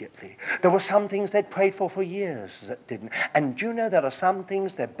immediately. There were some things they'd prayed for years that didn't. And there are some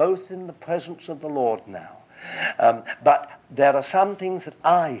things, they're both in the presence of the Lord now. But there are some things that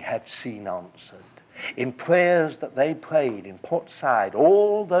I have seen answered in prayers that they prayed in Port Said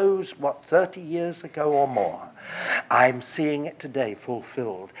all those, 30 years ago or more, I'm seeing it today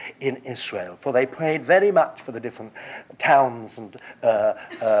fulfilled in Israel. For they prayed very much for the different towns and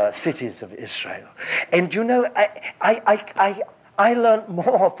cities of Israel. And you know, I learned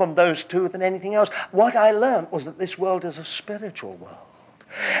more from those two than anything else. What I learned was that this world is a spiritual world.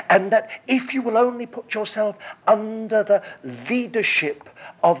 And that if you will only put yourself under the leadership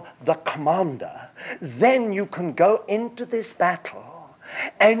of the commander, then you can go into this battle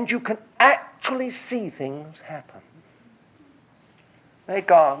and you can actually see things happen. May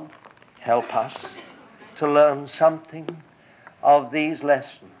God help us to learn something of these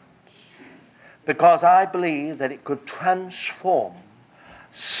lessons, because I believe that it could transform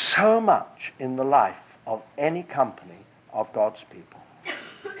so much in the life of any company of God's people.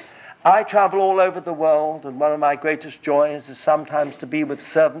 I travel all over the world, and one of my greatest joys is sometimes to be with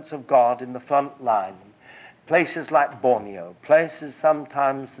servants of God in the front line. Places like Borneo, places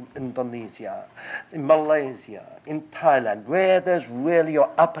sometimes in Indonesia, in Malaysia, in Thailand, where there's really,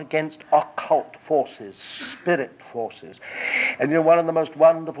 you're up against occult forces, spirit forces. And you know, one of the most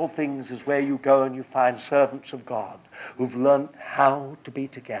wonderful things is where you go and you find servants of God who've learned how to be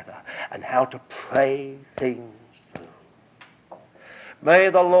together and how to pray things. May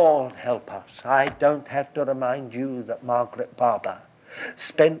the Lord help us. I don't have to remind you that Margaret Barber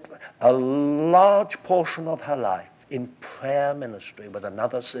spent a large portion of her life in prayer ministry with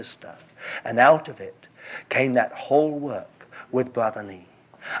another sister, and out of it came that whole work with Brother Nee.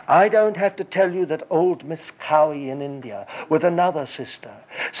 I don't have to tell you that old Miss Cowie in India, with another sister,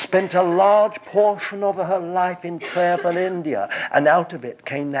 spent a large portion of her life in prayer for India, and out of it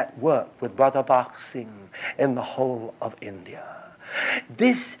came that work with Brother Bakht Singh in the whole of India.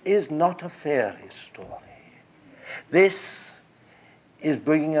 This is not a fairy story. This is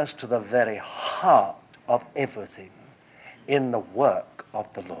bringing us to the very heart of everything in the work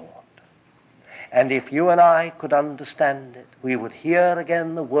of the Lord. And if you and I could understand it, we would hear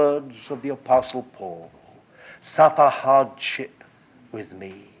again the words of the Apostle Paul: suffer hardship with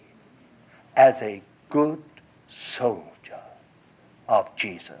me as a good soldier of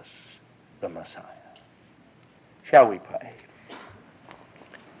Jesus the Messiah. Shall we pray?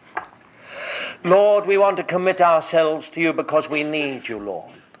 Lord, we want to commit ourselves to you because we need you,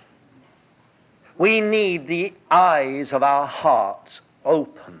 Lord. We need the eyes of our hearts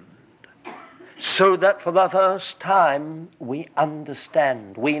opened so that for the first time we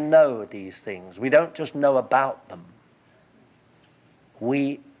understand, we know these things. We don't just know about them.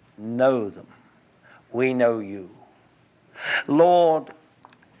 We know them. We know you. Lord,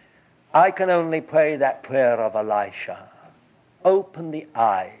 I can only pray that prayer of Elisha. Open the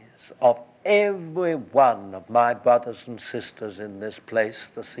eyes of every one of my brothers and sisters in this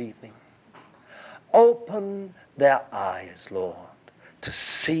place this evening. Open their eyes, Lord, to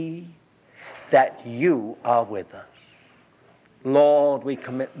see that you are with us. Lord, we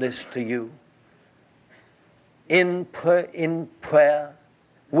commit this to you in prayer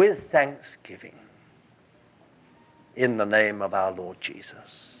with thanksgiving, in the name of our Lord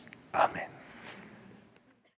Jesus. Amen.